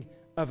twinkling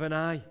of an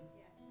eye.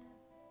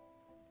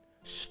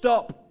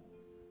 Stop.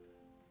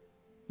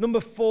 Number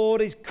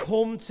 4 is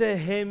come to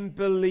him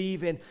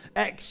believing,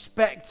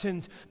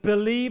 expectant,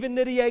 believing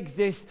that he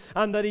exists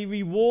and that he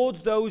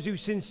rewards those who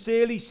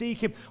sincerely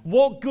seek him.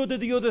 What good are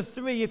the other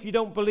 3 if you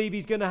don't believe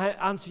he's going to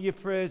answer your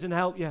prayers and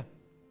help you? Yeah.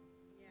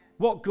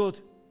 What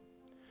good?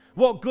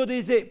 What good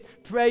is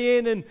it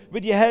praying and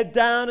with your head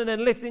down and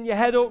then lifting your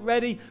head up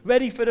ready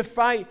for the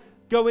fight,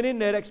 going in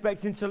there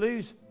expecting to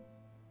lose,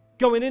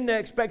 going in there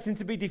expecting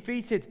to be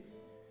defeated,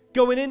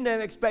 going in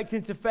there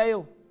expecting to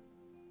fail?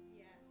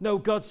 No,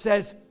 God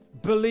says,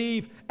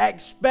 believe,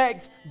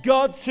 expect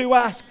God to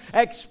ask,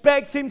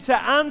 expect him to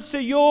answer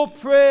your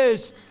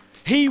prayers.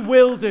 He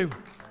will do.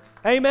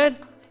 Amen?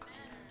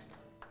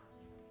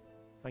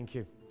 Thank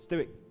you. Let's do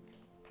it.